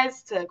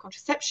scares to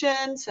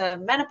contraception to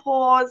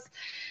menopause.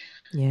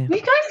 Yeah.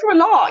 We go through a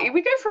lot.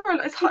 We go through a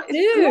lot. It's hard. To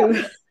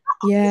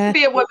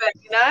be a woman,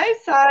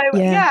 so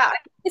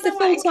it's a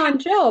full-time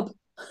job.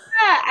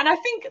 And I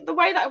think the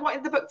way that I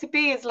wanted the book to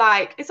be is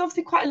like, it's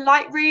obviously quite a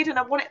light read, and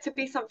I want it to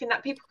be something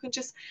that people can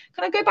just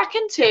kind of go back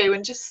into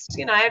and just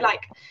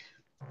like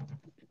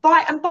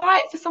buy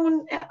it for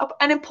someone,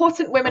 an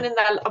important woman in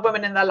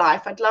their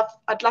life. I'd love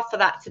for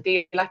that to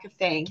be like a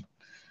thing.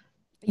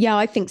 Yeah,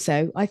 I think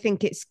so. I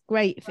think it's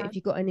great if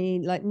you've got any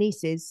like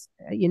nieces,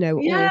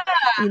 or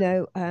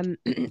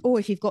or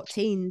if you've got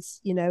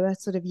teens, a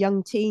sort of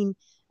young teen,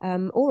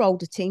 or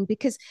older teen,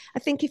 because I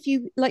think if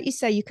you, like you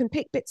say, you can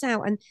pick bits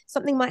out and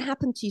something might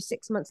happen to you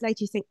 6 months later,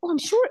 you think, oh, I'm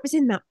sure it was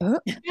in that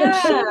book.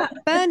 I'm sure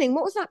that burning,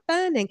 what was that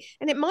burning?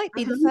 And it might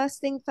be the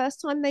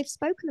first time they've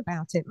spoken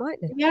about it,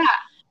 mightn't it?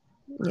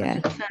 Yeah.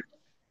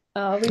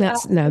 Oh,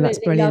 that's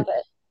brilliant. Love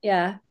it.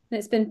 Yeah.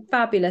 It's been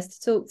fabulous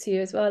to talk to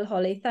you as well,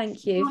 Holly.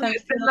 Thank you.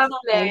 It's been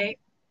lovely.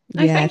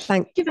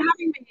 Thank you for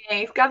having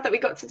me. Glad that we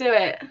got to do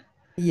it.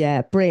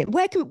 Yeah, brilliant.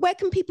 Where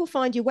can people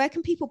find you? Where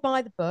can people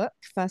buy the book,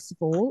 first of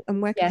all,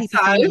 and where can people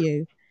find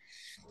you?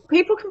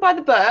 People can buy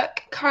the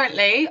book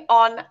currently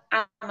on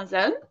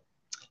Amazon.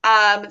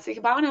 So you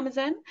can buy it on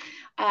Amazon.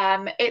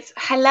 It's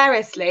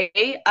hilariously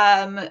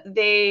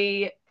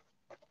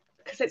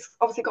because it's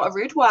obviously got a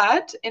rude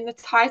word in the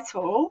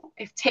title,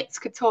 If Tits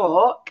Could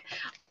Talk.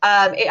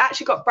 It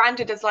actually got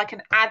branded as like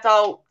an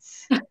adult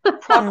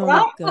product. Oh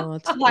my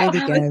God. Like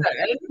Here we Amazon, go.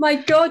 My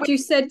God, you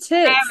said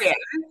tits.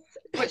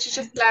 which is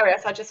just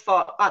hilarious. I just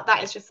thought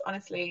that is just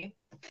honestly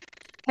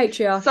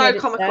Patriarchy so at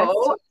its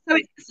comical.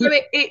 best.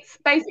 It's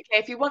basically,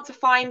 if you want to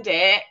find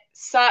it,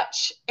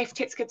 search If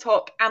Tits Could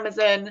Talk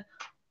Amazon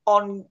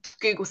on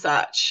Google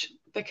search,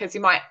 because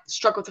you might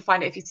struggle to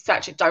find it if you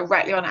search it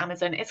directly on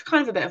Amazon. It's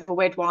kind of a bit of a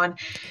weird one.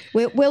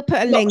 We'll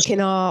put a link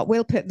in our,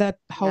 we'll put the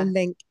whole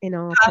link in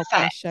our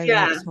podcast show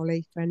notes,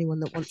 Holly, for anyone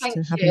that wants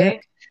to have a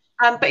look.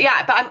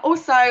 But I'm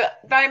also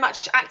very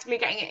much actively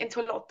getting it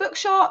into a lot of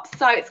bookshops.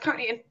 So it's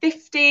currently in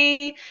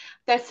 50.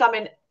 There's some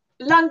in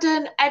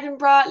London,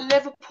 Edinburgh,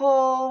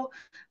 Liverpool,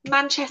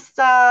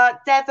 Manchester,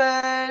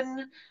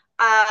 Devon,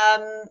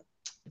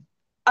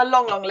 a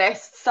long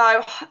list.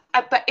 So,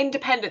 but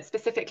independent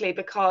specifically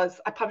because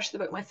I published the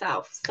book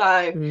myself.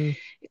 So it's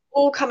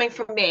all coming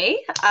from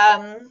me.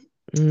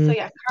 So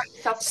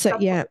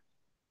yeah,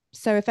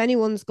 So if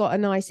anyone's got a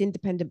nice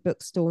independent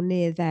bookstore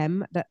near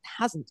them that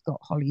hasn't got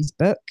Holly's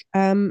book,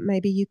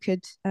 maybe you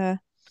could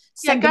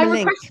send them a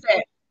link.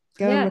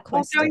 Go and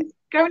request it.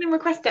 Go in and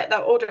request it.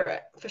 They'll order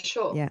it for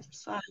sure. Yeah.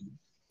 So.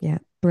 Yeah,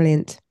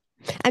 brilliant.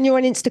 And you're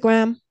on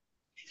Instagram?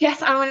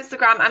 Yes, I'm on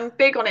Instagram. I'm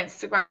big on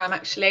Instagram,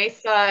 actually.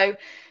 So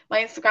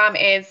my Instagram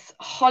is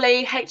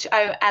Holly,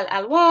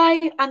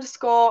 HOLLY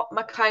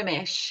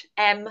 _McComish,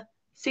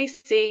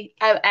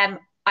 MCCOMISH.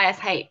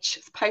 I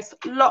post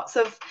lots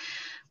of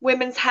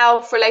women's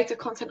health related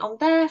content on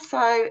there.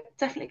 So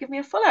definitely give me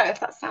a follow if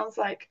that sounds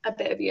like a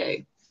bit of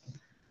you.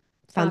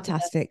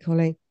 Fantastic,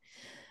 Holly.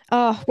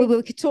 Oh, we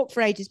could talk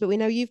for ages, but we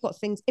know you've got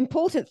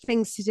important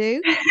things to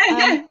do.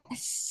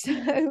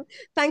 So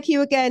thank you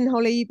again,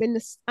 Holly. You've been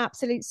an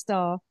absolute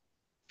star.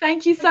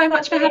 Thank you so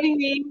much for having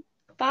me.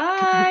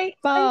 Bye.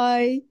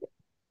 Bye.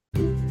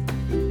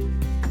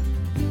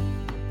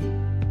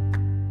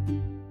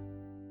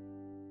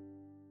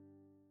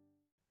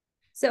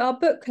 So our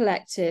book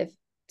collective,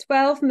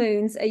 12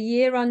 Moons, A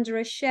Year Under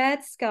a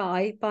Shared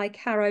Sky by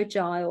Caro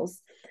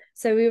Giles.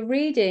 So we're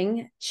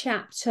reading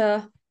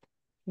chapter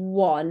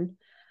 1.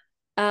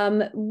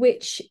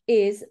 Which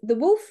is the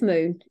wolf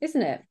moon,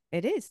 isn't it?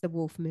 It is the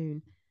wolf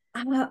moon.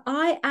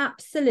 I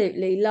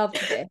absolutely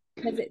loved this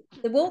because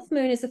the wolf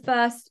moon is the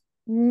first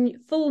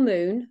full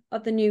moon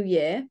of the new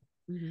year.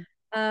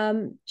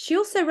 She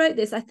also wrote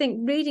this, I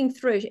think, reading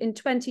through in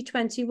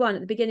 2021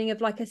 at the beginning of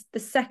the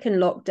second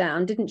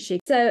lockdown, didn't she?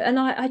 So, and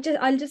I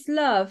just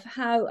love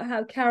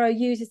how Caro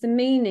uses the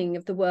meaning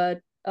of the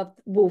word of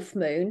wolf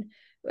moon,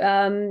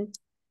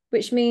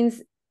 which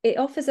means it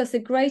offers us a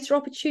greater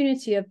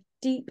opportunity of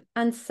deep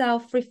and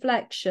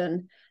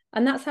self-reflection,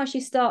 and that's how she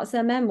starts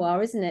her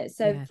memoir, isn't it?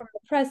 So from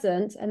the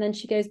present, and then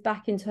she goes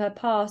back into her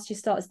past. She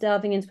starts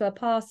delving into her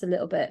past a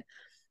little bit,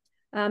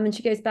 and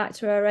she goes back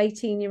to her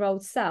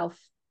 18-year-old self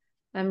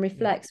and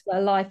reflects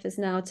where life has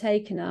now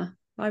taken her.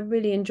 I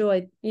really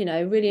enjoyed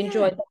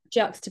the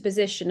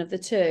juxtaposition of the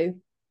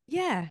two.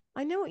 Yeah,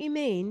 I know what you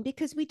mean,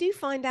 because we do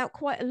find out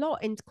quite a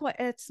lot in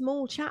quite a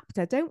small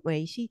chapter, don't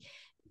we? She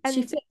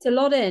fits a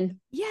lot in.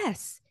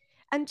 Yes.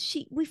 And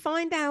we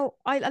find out,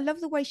 I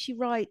love the way she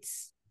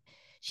writes.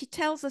 She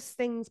tells us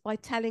things by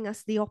telling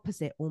us the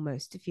opposite,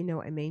 almost, if you know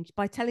what I mean.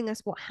 By telling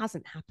us what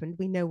hasn't happened,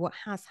 we know what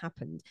has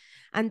happened.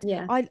 And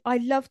I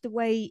love the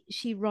way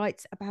she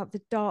writes about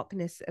the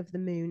darkness of the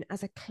moon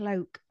as a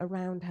cloak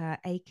around her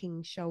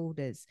aching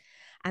shoulders,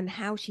 and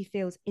how she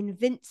feels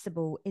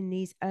invincible in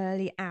these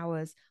early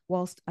hours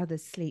whilst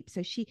others sleep.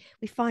 So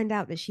we find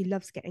out that she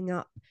loves getting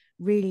up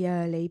really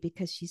early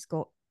because she's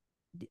got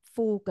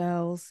 4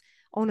 girls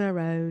on her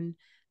own,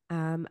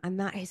 and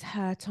that is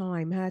her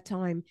time,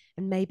 and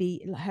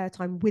maybe her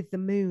time with the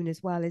moon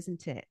as well,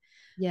 isn't it?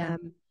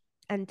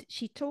 And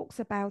she talks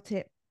about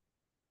it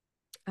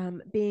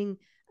being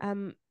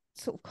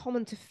sort of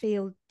common to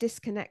feel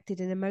disconnected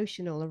and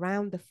emotional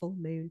around the full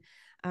moon,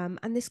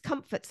 and this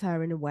comforts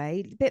her in a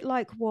way, a bit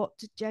like what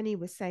Jenny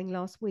was saying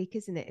last week,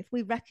 isn't it? If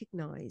we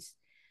recognize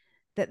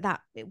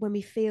that when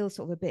we feel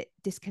sort of a bit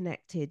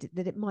disconnected,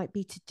 that it might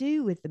be to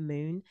do with the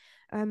moon,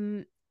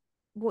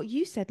 what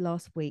you said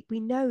last week, we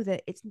know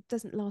that it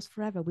doesn't last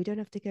forever. We don't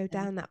have to go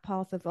down that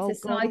path of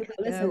it's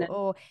cycle, isn't it?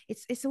 Or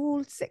it's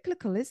all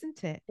cyclical,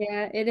 isn't it?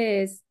 Yeah, it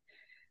is.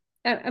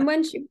 And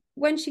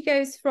when she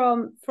goes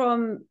from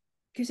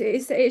because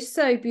it's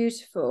so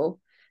beautiful.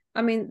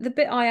 I mean, the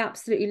bit I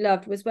absolutely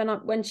loved was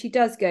when she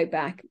does go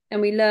back and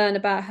we learn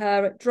about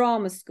her at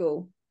drama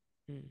school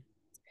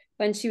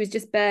when she was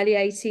just barely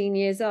 18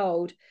 years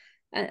old.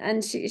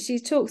 And she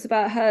talks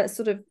about her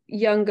sort of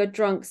younger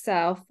drunk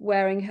self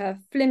wearing her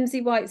flimsy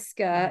white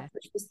skirt,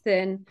 which was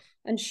thin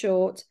and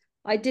short.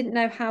 I didn't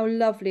know how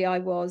lovely I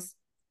was,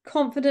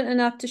 confident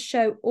enough to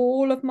show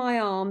all of my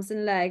arms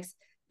and legs,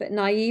 but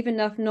naive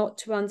enough not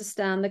to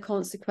understand the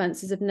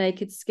consequences of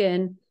naked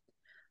skin.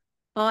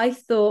 I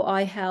thought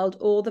I held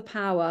all the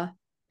power,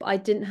 but I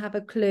didn't have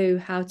a clue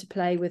how to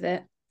play with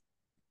it.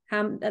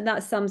 and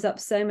that sums up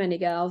so many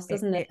girls,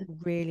 doesn't it? It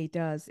really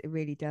does. It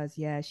really does.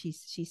 Yeah,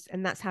 she's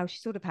and that's how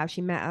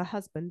she met her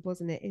husband,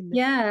 wasn't it?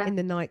 Yeah, In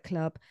the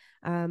nightclub.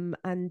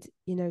 And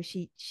you know,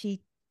 she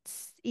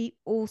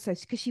also,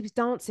 because she was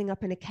dancing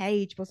up in a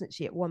cage, wasn't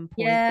she, at one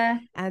point? yeah,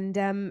 And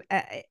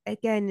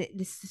again,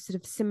 this is sort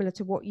of similar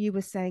to what you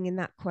were saying in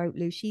that quote,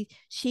 Lou.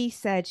 She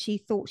said she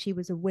thought she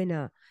was a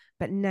winner,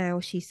 but now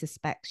she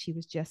suspects she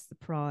was just the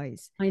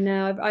prize. I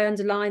know. I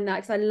underlined that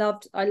because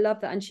I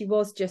loved that, and she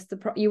was just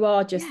you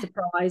are just Yeah,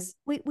 the prize.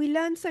 we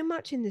learn so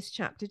much in this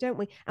chapter, don't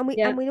we?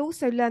 Yeah, And we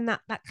also learn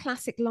that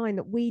classic line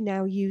that we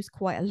now use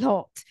quite a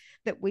lot,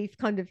 that we've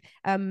kind of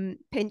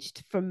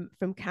pinched from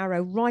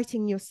Caro,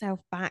 writing yourself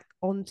back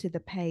onto the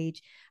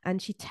page.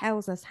 And she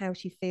tells us how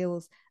she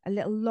feels a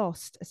little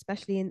lost,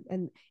 especially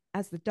in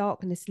as the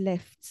darkness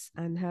lifts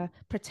and her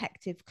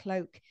protective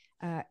cloak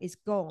is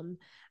gone.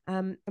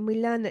 And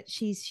we learn that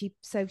she's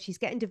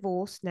getting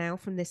divorced now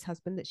from this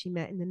husband that she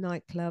met in the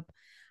nightclub.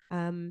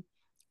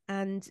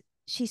 And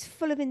she's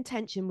full of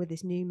intention with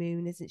this new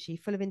moon, isn't she?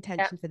 Full of yeah,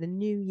 intention for the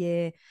new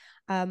year.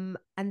 And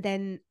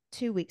then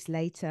 2 weeks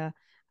later,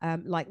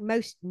 like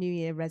most New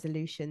Year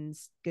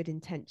resolutions, good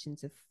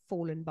intentions have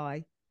fallen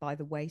by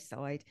the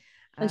wayside.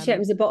 and she Um,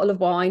 opens a bottle of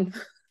wine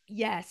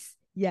yes,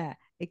 yeah,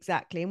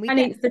 exactly. And we and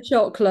get eats the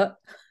chocolate.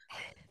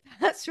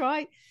 that's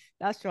right.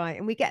 That's right.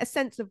 And we get a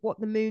sense of what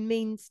the moon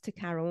means to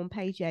Carol on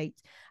page 8,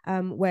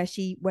 where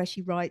she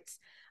writes,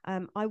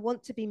 I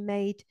want to be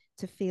made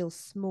to feel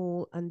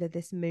small under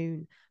this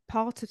moon,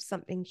 part of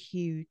something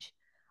huge.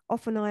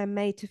 Often I am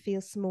made to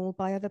feel small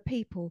by other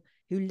people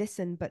who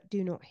listen but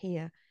do not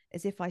hear,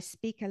 as if I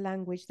speak a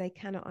language they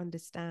cannot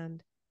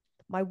understand.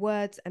 My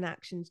words and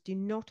actions do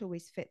not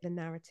always fit the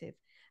narrative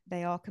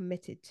they are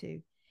committed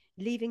to,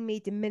 leaving me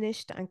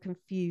diminished and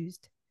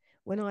confused.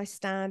 When I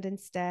stand and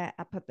stare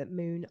up at the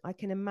moon, I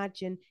can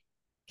imagine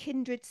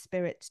kindred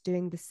spirits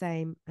doing the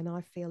same, and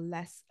I feel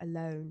less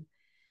alone.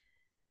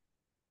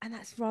 And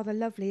that's rather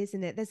lovely,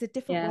 isn't it?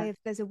 Yeah,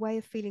 There's a way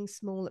of feeling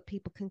small that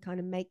people can kind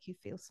of make you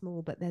feel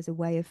small, but there's a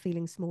way of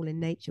feeling small in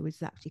nature, which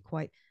is actually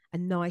quite a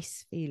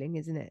nice feeling,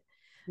 isn't it?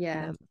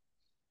 yeah. Um,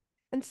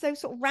 and so,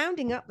 sort of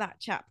rounding up that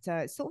chapter,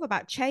 it's sort of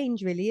about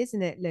change, really,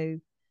 isn't it,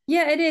 Lou?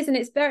 Yeah, it is, and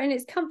it's very, and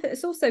it's comfort.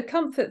 It's also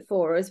comfort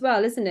for her as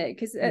well, isn't it?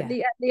 Because Yeah, at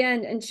the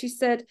end, and she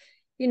said,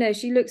 you know,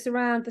 she looks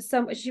around for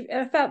some.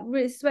 I felt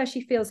really where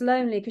she feels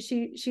lonely because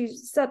she's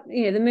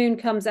you know, the moon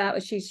comes out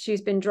as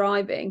she's been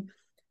driving,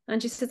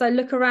 and she says, I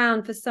look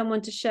around for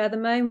someone to share the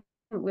moment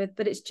with,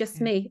 but it's just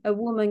yeah, me, a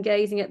woman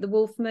gazing at the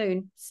wolf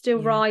moon,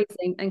 still yeah,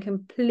 rising and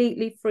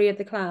completely free of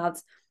the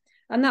clouds,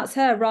 and that's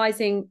her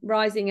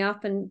rising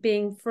up and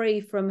being free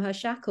from her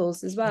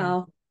shackles as yeah,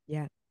 well.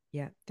 yeah,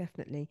 yeah,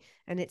 definitely.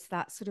 And it's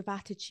that sort of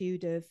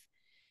attitude of,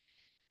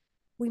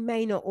 we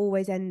may not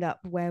always end up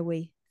where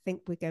we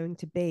think we're going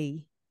to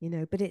be,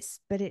 but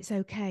it's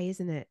okay,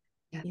 isn't it?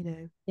 Yeah, You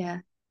know. yeah.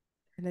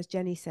 And as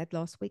Jenny said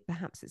last week,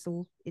 perhaps it's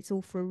all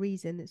for a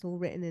reason. It's all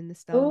written in the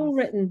All stars.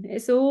 written.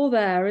 It's all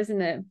there,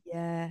 isn't it?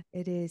 Yeah,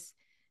 it is.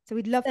 So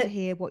we'd love So, to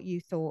hear what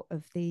you thought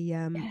of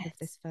yes.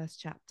 this first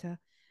chapter.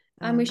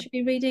 And we Um, should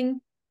be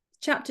reading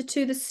chapter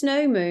 2, the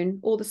snow moon,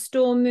 or the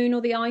storm moon,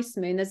 or the ice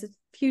moon. There's a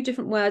few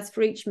different words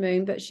for each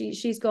moon, but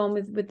she's gone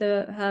with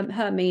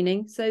her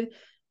meaning. So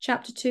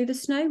chapter 2, the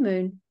snow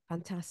moon.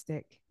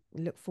 Fantastic.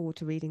 Look forward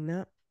to reading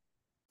that.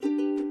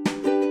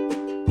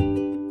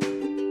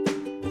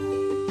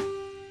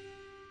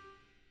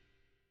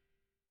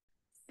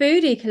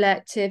 Foodie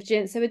collective,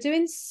 Jim. So we're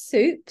doing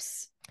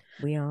soups,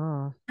 We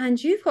are.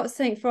 and you've got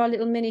something for our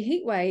little mini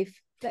heat wave.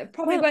 That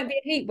probably Well, won't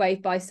be a heat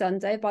wave by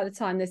Sunday. By the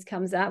time this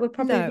comes out, we'll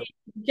probably no,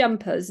 be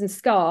jumpers and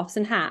scarves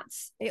and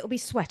hats. it'll be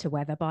sweater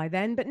weather by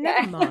then, but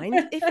never Yeah. mind.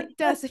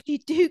 If you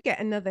do get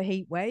another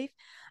heat wave,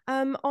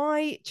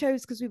 I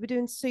chose, because we were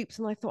doing soups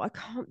and I thought I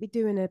can't be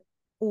doing a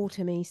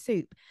autumny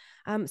soup.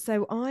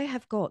 So I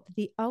have got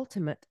the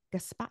ultimate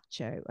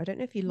gazpacho. I don't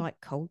know if you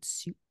like cold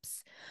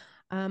soups,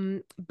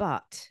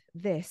 but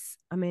this,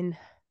 I mean,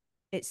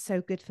 it's so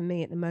good for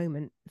me at the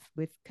moment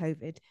with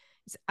COVID.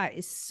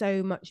 It's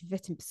so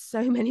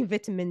many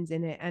vitamins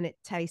in it, and it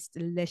tastes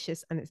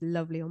delicious and it's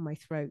lovely on my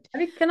throat.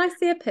 Can I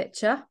see a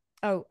picture?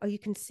 Oh, you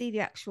can see the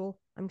actual.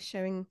 I'm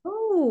showing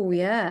Oh,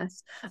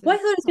 yes. sort Well, I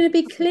of thought it was going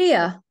to be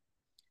clear.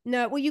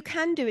 No, well, you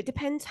can do it.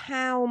 Depends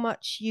how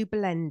much you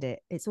blend it.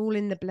 It's all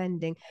in the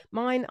blending.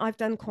 Mine, I've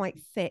done quite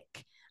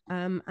thick,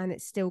 and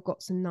it's still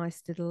got some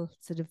nice little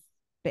sort of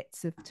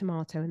bits of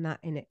tomato and that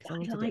in it, because I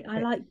wanted it a I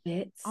bit. like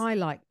bits. I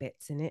like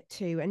bits in it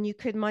too, and you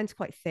could. Mine's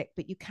quite thick,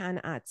 but you can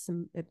add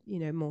some,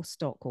 more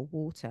stock or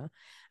water.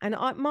 And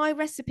my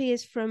recipe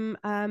is from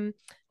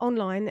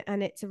online,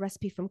 and it's a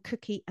recipe from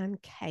Cookie and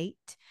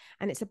Kate,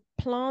 and it's a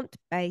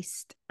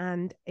plant-based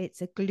and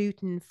it's a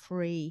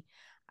gluten-free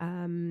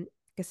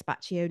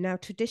gazpacho. Now,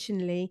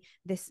 traditionally,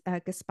 this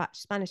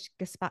Spanish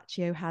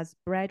gazpacho has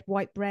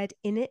white bread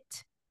in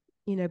it,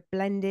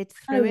 blended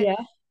Oh, through it.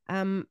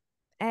 yeah.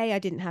 A, I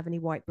didn't have any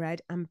white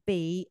bread, and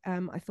B, I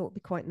thought it'd be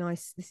quite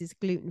nice. This is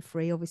gluten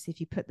free. Obviously, if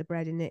you put the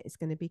bread in it, it's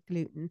going to be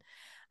gluten.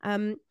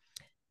 Um,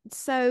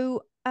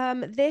 So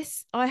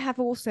this, I have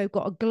also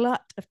got a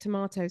glut of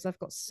tomatoes. I've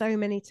got so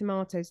many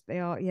tomatoes.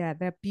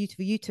 They're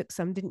beautiful. You took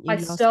some, didn't I you,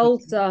 last week? stole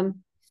some.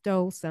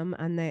 Stole some,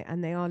 and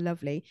they are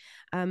lovely.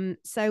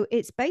 So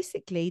it's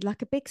basically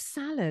like a big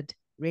salad,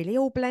 really,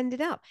 all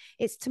blended up.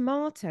 It's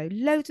tomato,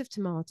 loads of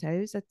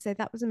tomatoes. I'd say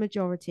that was a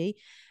majority.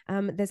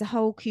 There's a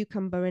whole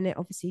cucumber in it,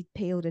 obviously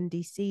peeled and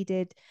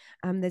de-seeded.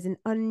 There's an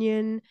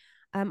onion.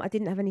 I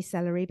didn't have any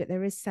celery, but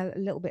there is a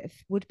little bit of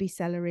would-be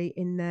celery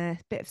in there, a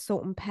bit of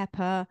salt and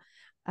pepper,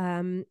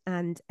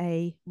 and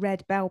a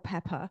red bell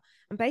pepper.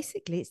 And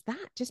basically, it's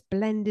that just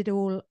blended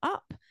all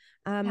up.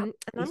 And I'm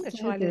going to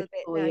try a little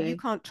bit now. You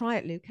can't try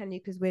it, Lou, can you?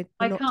 Because we're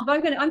I not. can't.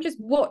 But I'm just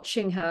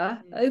watching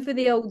her over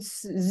the old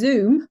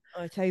Zoom.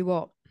 I tell you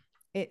what,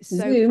 it's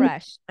so Zoom.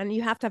 fresh, and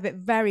you have to have it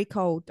very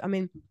cold. I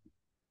mean,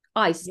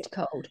 iced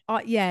cold.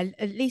 Yeah,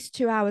 at least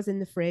 2 hours in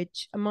the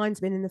fridge. Mine's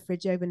been in the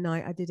fridge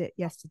overnight. I did it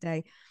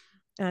yesterday,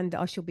 and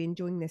I shall be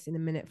enjoying this in a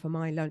minute for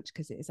my lunch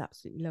because it is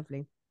absolutely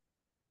lovely.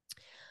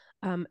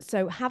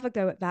 So have a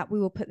go at that. We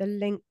will put the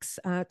links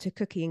to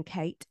Cookie and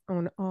Kate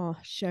on our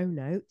show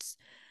notes.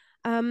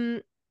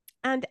 And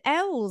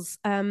Els,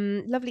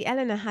 lovely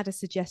Eleanor had a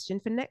suggestion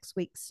for next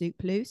week's soup,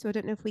 Lou. So I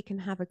don't know if we can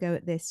have a go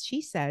at this.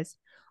 She says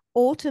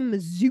autumn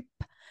soup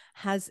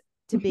has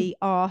to be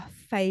our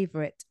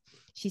favorite.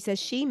 She says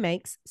she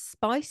makes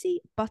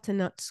spicy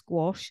butternut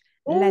squash,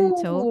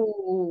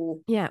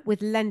 lentil,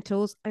 with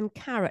lentils and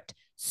carrot.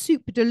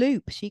 Soup de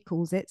loup, she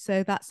calls it.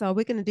 So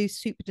we're going to do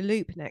soup de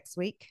loup next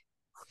week.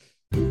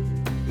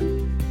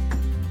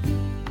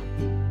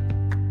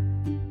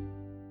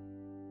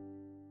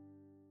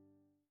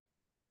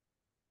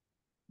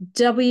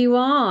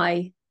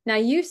 WI. Now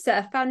you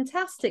set a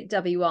fantastic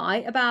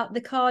WI about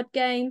the card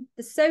game,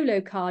 the solo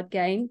card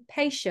game,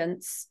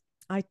 Patience.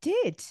 I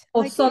did.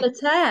 Or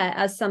solitaire,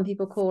 as some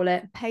people call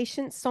it.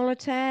 Patience,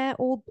 solitaire,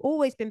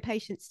 always been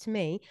patience to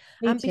me.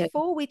 And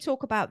before we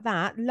talk about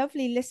that,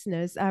 lovely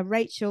listeners,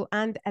 Rachel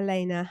and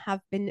Elena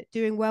have been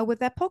doing well with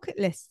their pocket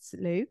lists,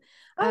 Lou.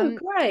 Oh,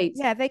 great.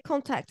 Yeah, they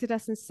contacted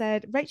us and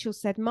said, Rachel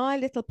said, my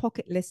little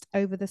pocket list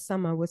over the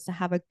summer was to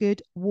have a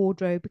good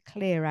wardrobe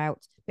clear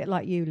out, a bit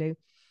like you, Lou.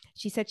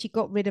 She said she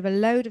got rid of a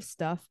load of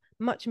stuff,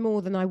 much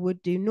more than I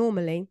would do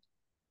normally,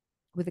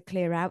 with a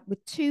clear out,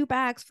 with 2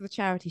 bags for the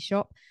charity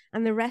shop,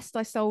 and the rest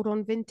I sold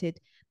on Vinted.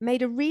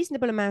 Made a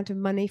reasonable amount of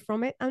money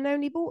from it and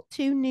only bought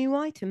 2 new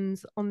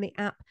items on the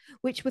app,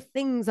 which were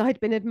things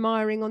I'd been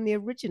admiring on the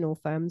original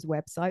firm's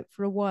website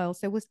for a while.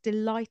 So was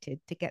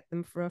delighted to get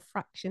them for a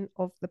fraction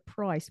of the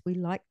price. We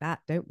like that,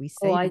 don't we?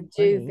 Oh, I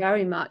do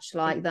very much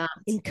like that.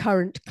 In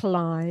current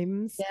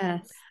climes.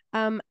 Yes.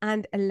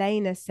 And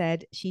Elena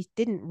said she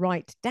didn't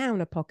write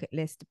down a pocket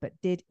list, but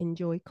did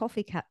enjoy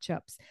coffee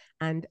catch-ups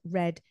and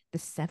read The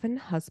 7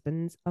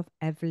 Husbands of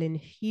Evelyn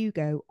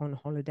Hugo on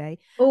holiday.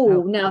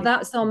 Oh, now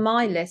that's on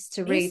my list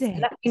to read.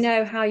 Let me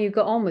know how you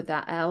got on with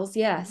that, Els.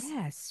 Yes.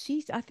 Yes,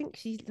 I think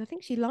she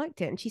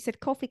liked it, and she said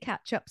coffee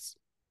catch-ups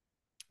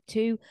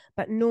too,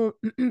 but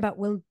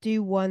we'll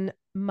do one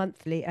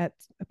monthly at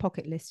a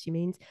pocket list, she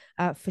means,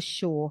 for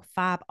sure.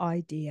 Fab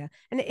idea.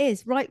 And it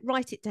is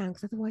write it down,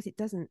 because otherwise it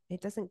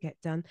doesn't get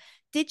done.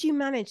 Did you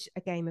manage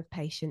a game of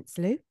Patience,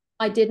 Lou?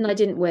 I did, and I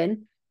didn't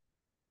win.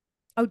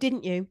 Oh,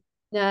 didn't you?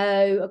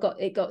 No,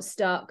 it got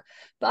stuck.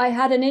 But I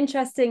had an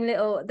interesting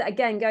little,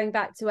 again, going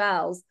back to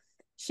Els,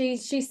 she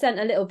sent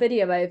a little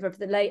video over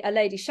of a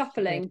lady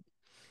shuffling.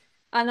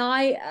 And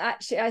I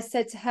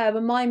said to her,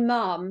 well, my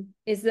mum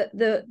is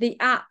the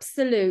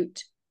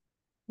absolute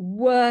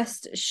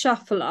worst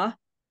shuffler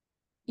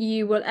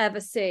you will ever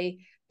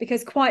see,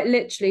 because quite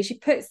literally she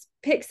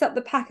picks up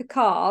the pack of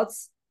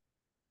cards,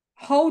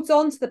 holds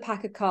on to the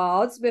pack of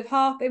cards with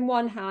half in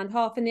one hand,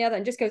 half in the other,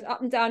 and just goes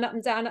up and down, up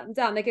and down, up and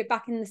down. They go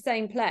back in the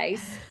same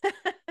place.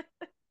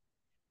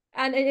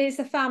 And it is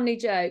a family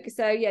joke.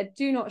 So yeah,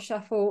 do not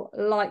shuffle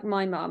like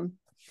my mum.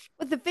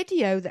 Well, the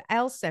video that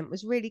Elle sent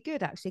was really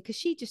good, actually, because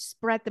she just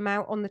spread them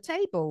out on the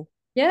table.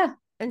 Yeah.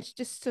 And she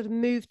just sort of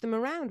moved them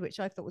around, which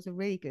I thought was a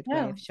really good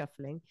way of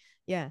shuffling.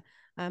 Yeah.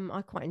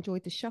 I quite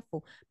enjoyed the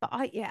shuffle. But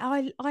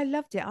I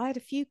loved it. I had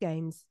a few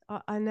games.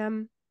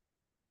 Did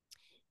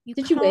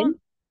you win?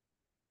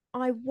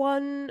 I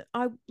won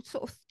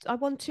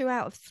 2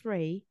 out of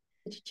 3.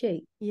 Did you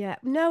cheat? Yeah.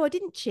 No, I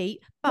didn't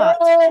cheat. But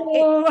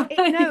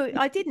no,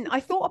 I didn't. I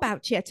thought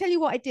about cheating. I tell you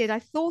what I did. I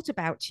thought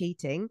about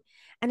cheating.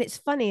 And it's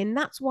funny. And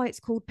that's why it's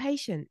called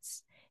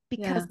patience.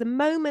 Because the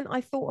moment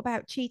I thought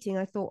about cheating,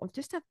 I thought, I'll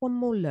just have one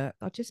more look.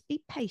 I'll just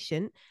be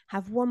patient,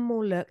 have one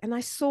more look. And I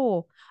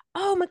saw,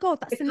 oh my God,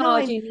 that's the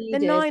 9. The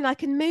 9, I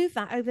can move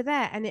that over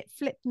there. And it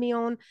flipped me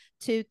on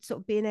to sort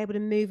of being able to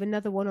move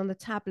another one on the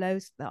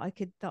tableaus that I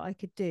could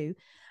do.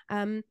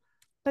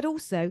 But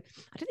also,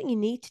 I don't think you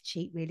need to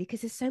cheat, really,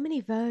 because there's so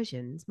many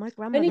versions. My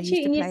grandmother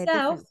used to play a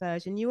different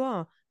version.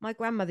 My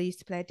grandmother used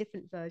to play a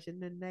different version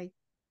than they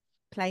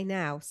play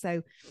now.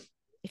 So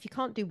if you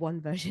can't do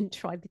one version,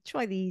 try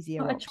the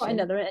easier option. Try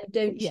another and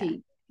don't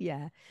cheat.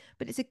 Yeah,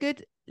 but it's a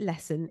good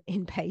lesson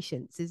in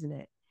patience, isn't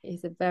it?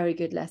 It's a very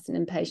good lesson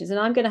in patience. And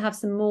I'm going to have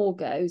some more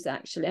goes,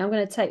 actually. I'm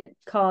going to take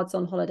cards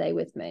on holiday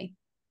with me.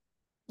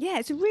 Yeah,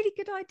 it's a really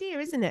good idea,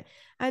 isn't it?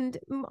 And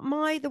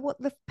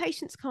the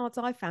patients cards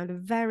I found are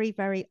very,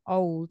 very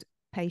old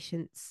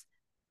patients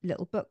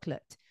little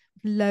booklet,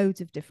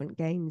 loads of different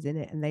games in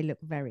it, and they look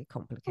very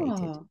complicated.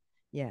 Oh.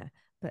 Yeah,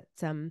 but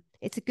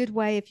it's a good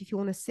way if you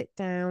want to sit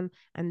down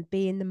and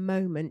be in the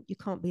moment. You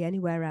can't be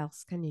anywhere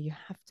else, can you? You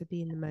have to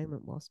be in the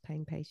moment whilst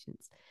paying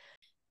patients.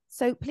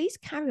 So please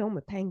carry on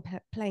with playing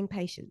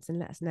patients and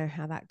let us know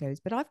how that goes.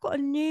 But I've got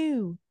a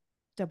new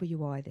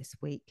WI this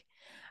week,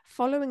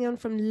 following on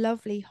from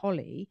lovely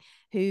Holly,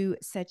 who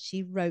said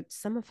she wrote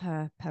some of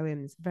her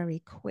poems very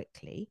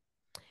quickly.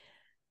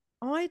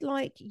 I'd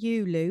like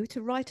you, Lou,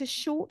 to write a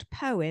short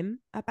poem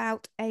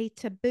about a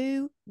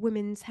taboo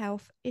women's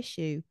health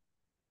issue.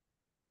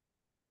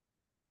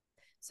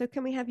 So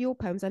can we have your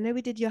poems? I know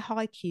we did your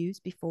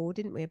haikus before,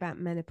 didn't we, about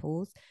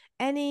menopause?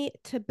 Any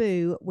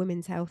taboo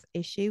women's health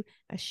issue,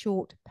 a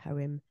short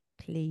poem,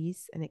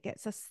 please. And it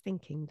gets us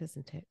thinking,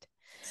 doesn't it?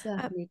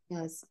 Certainly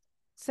does.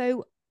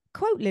 So,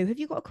 quote, Lou, have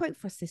you got a quote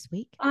for us this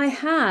week? I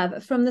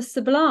have, from the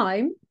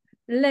sublime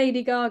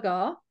Lady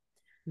Gaga.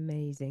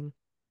 Amazing.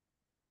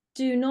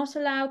 Do not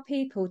allow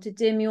people to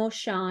dim your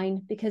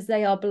shine because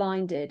they are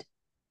blinded.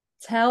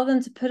 Tell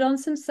them to put on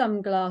some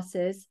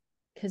sunglasses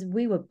because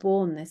we were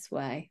born this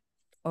way.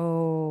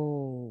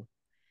 Oh,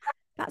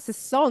 that's a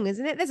song,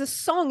 isn't it? There's a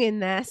song in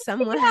there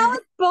somewhere. I was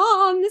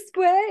born this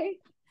way.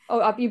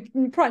 Oh, you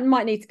probably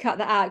might need to cut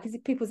that out because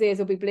people's ears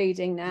will be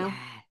bleeding now.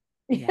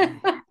 Yeah.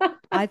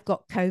 I've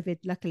got COVID.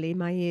 Luckily,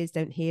 my ears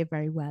don't hear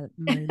very well at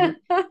the moment.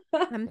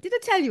 Did I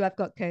tell you I've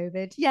got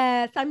COVID?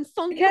 Yes, I'm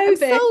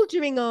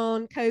soldiering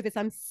on COVID.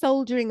 I'm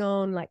soldiering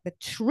on like the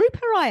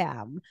trooper I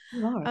am.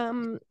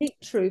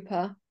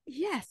 Trooper.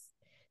 Yes.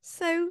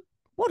 So,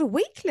 what a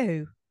week,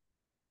 Lou.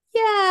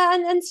 Yeah,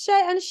 and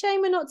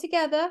shame we're not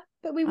together,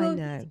 but we will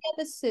be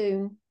together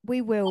soon.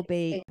 We will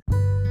be.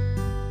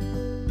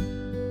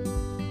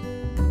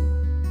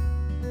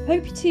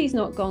 Hope your tea's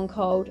not gone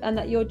cold and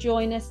that you'll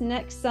join us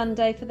next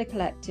Sunday for the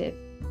collective.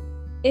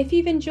 If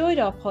you've enjoyed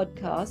our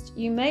podcast,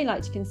 you may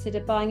like to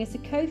consider buying us a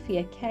Ko-fi,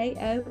 a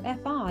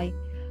K-O-F-I,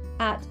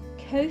 at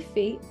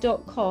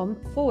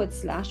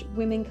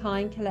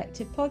kofi.com/Womankind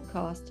Collective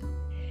Podcast.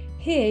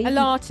 Here, a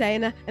latte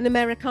and an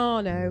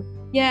Americano.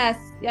 Yes,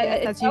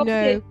 as you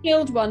know, a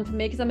chilled one for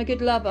me because I'm a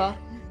good lover.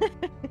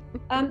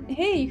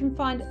 Here you can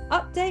find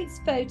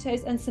updates,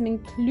 photos, and some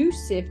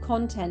inclusive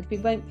content we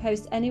won't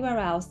post anywhere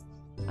else.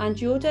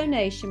 And your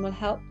donation will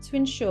help to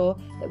ensure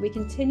that we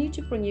continue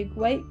to bring you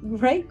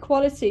great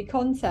quality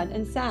content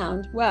and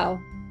sound.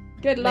 Well,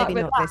 good luck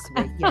Maybe with not that.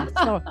 This week. Yeah,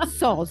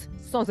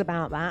 soz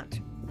about that.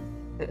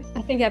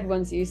 I think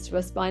everyone's used to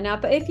us by now.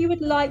 But if you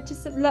would like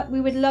to, we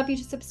would love you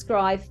to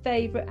subscribe,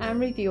 favourite, and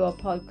review our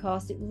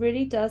podcast. It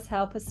really does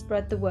help us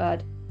spread the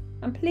word.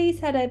 And please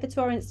head over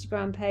to our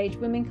Instagram page,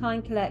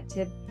 Womankind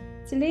Collective,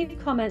 to leave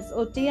comments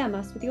or DM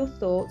us with your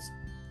thoughts,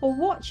 or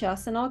watch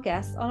us and our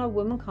guests on our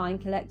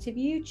Womankind Collective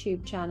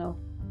YouTube channel.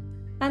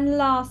 And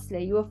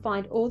lastly, you will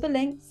find all the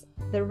links,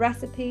 the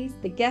recipes,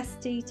 the guest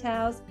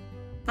details,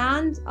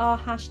 and our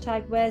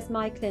hashtag Where's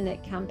My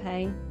Clinic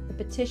campaign, the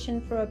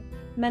petition for a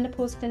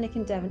menopause clinic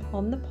in Devon,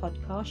 on the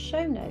podcast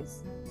show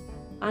notes.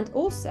 And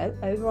also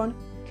over on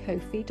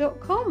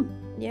kofi.com.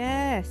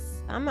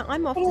 Yes, I'm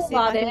off to see if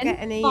I can get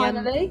any.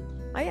 Finally.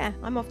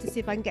 I'm off to see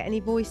if I can get any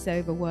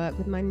voiceover work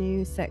with my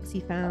new sexy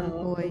found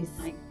voice.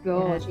 Oh my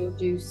God, you'll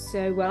do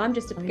so well. I'm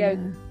just going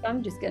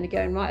to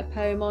go and write a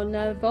poem on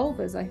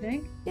vulvas, I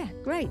think. Yeah,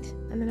 great.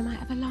 And then I might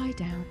have a lie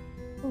down.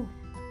 Oh,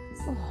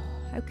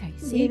 okay.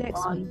 See you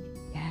next week.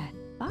 Yeah.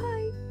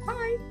 Bye.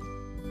 Bye.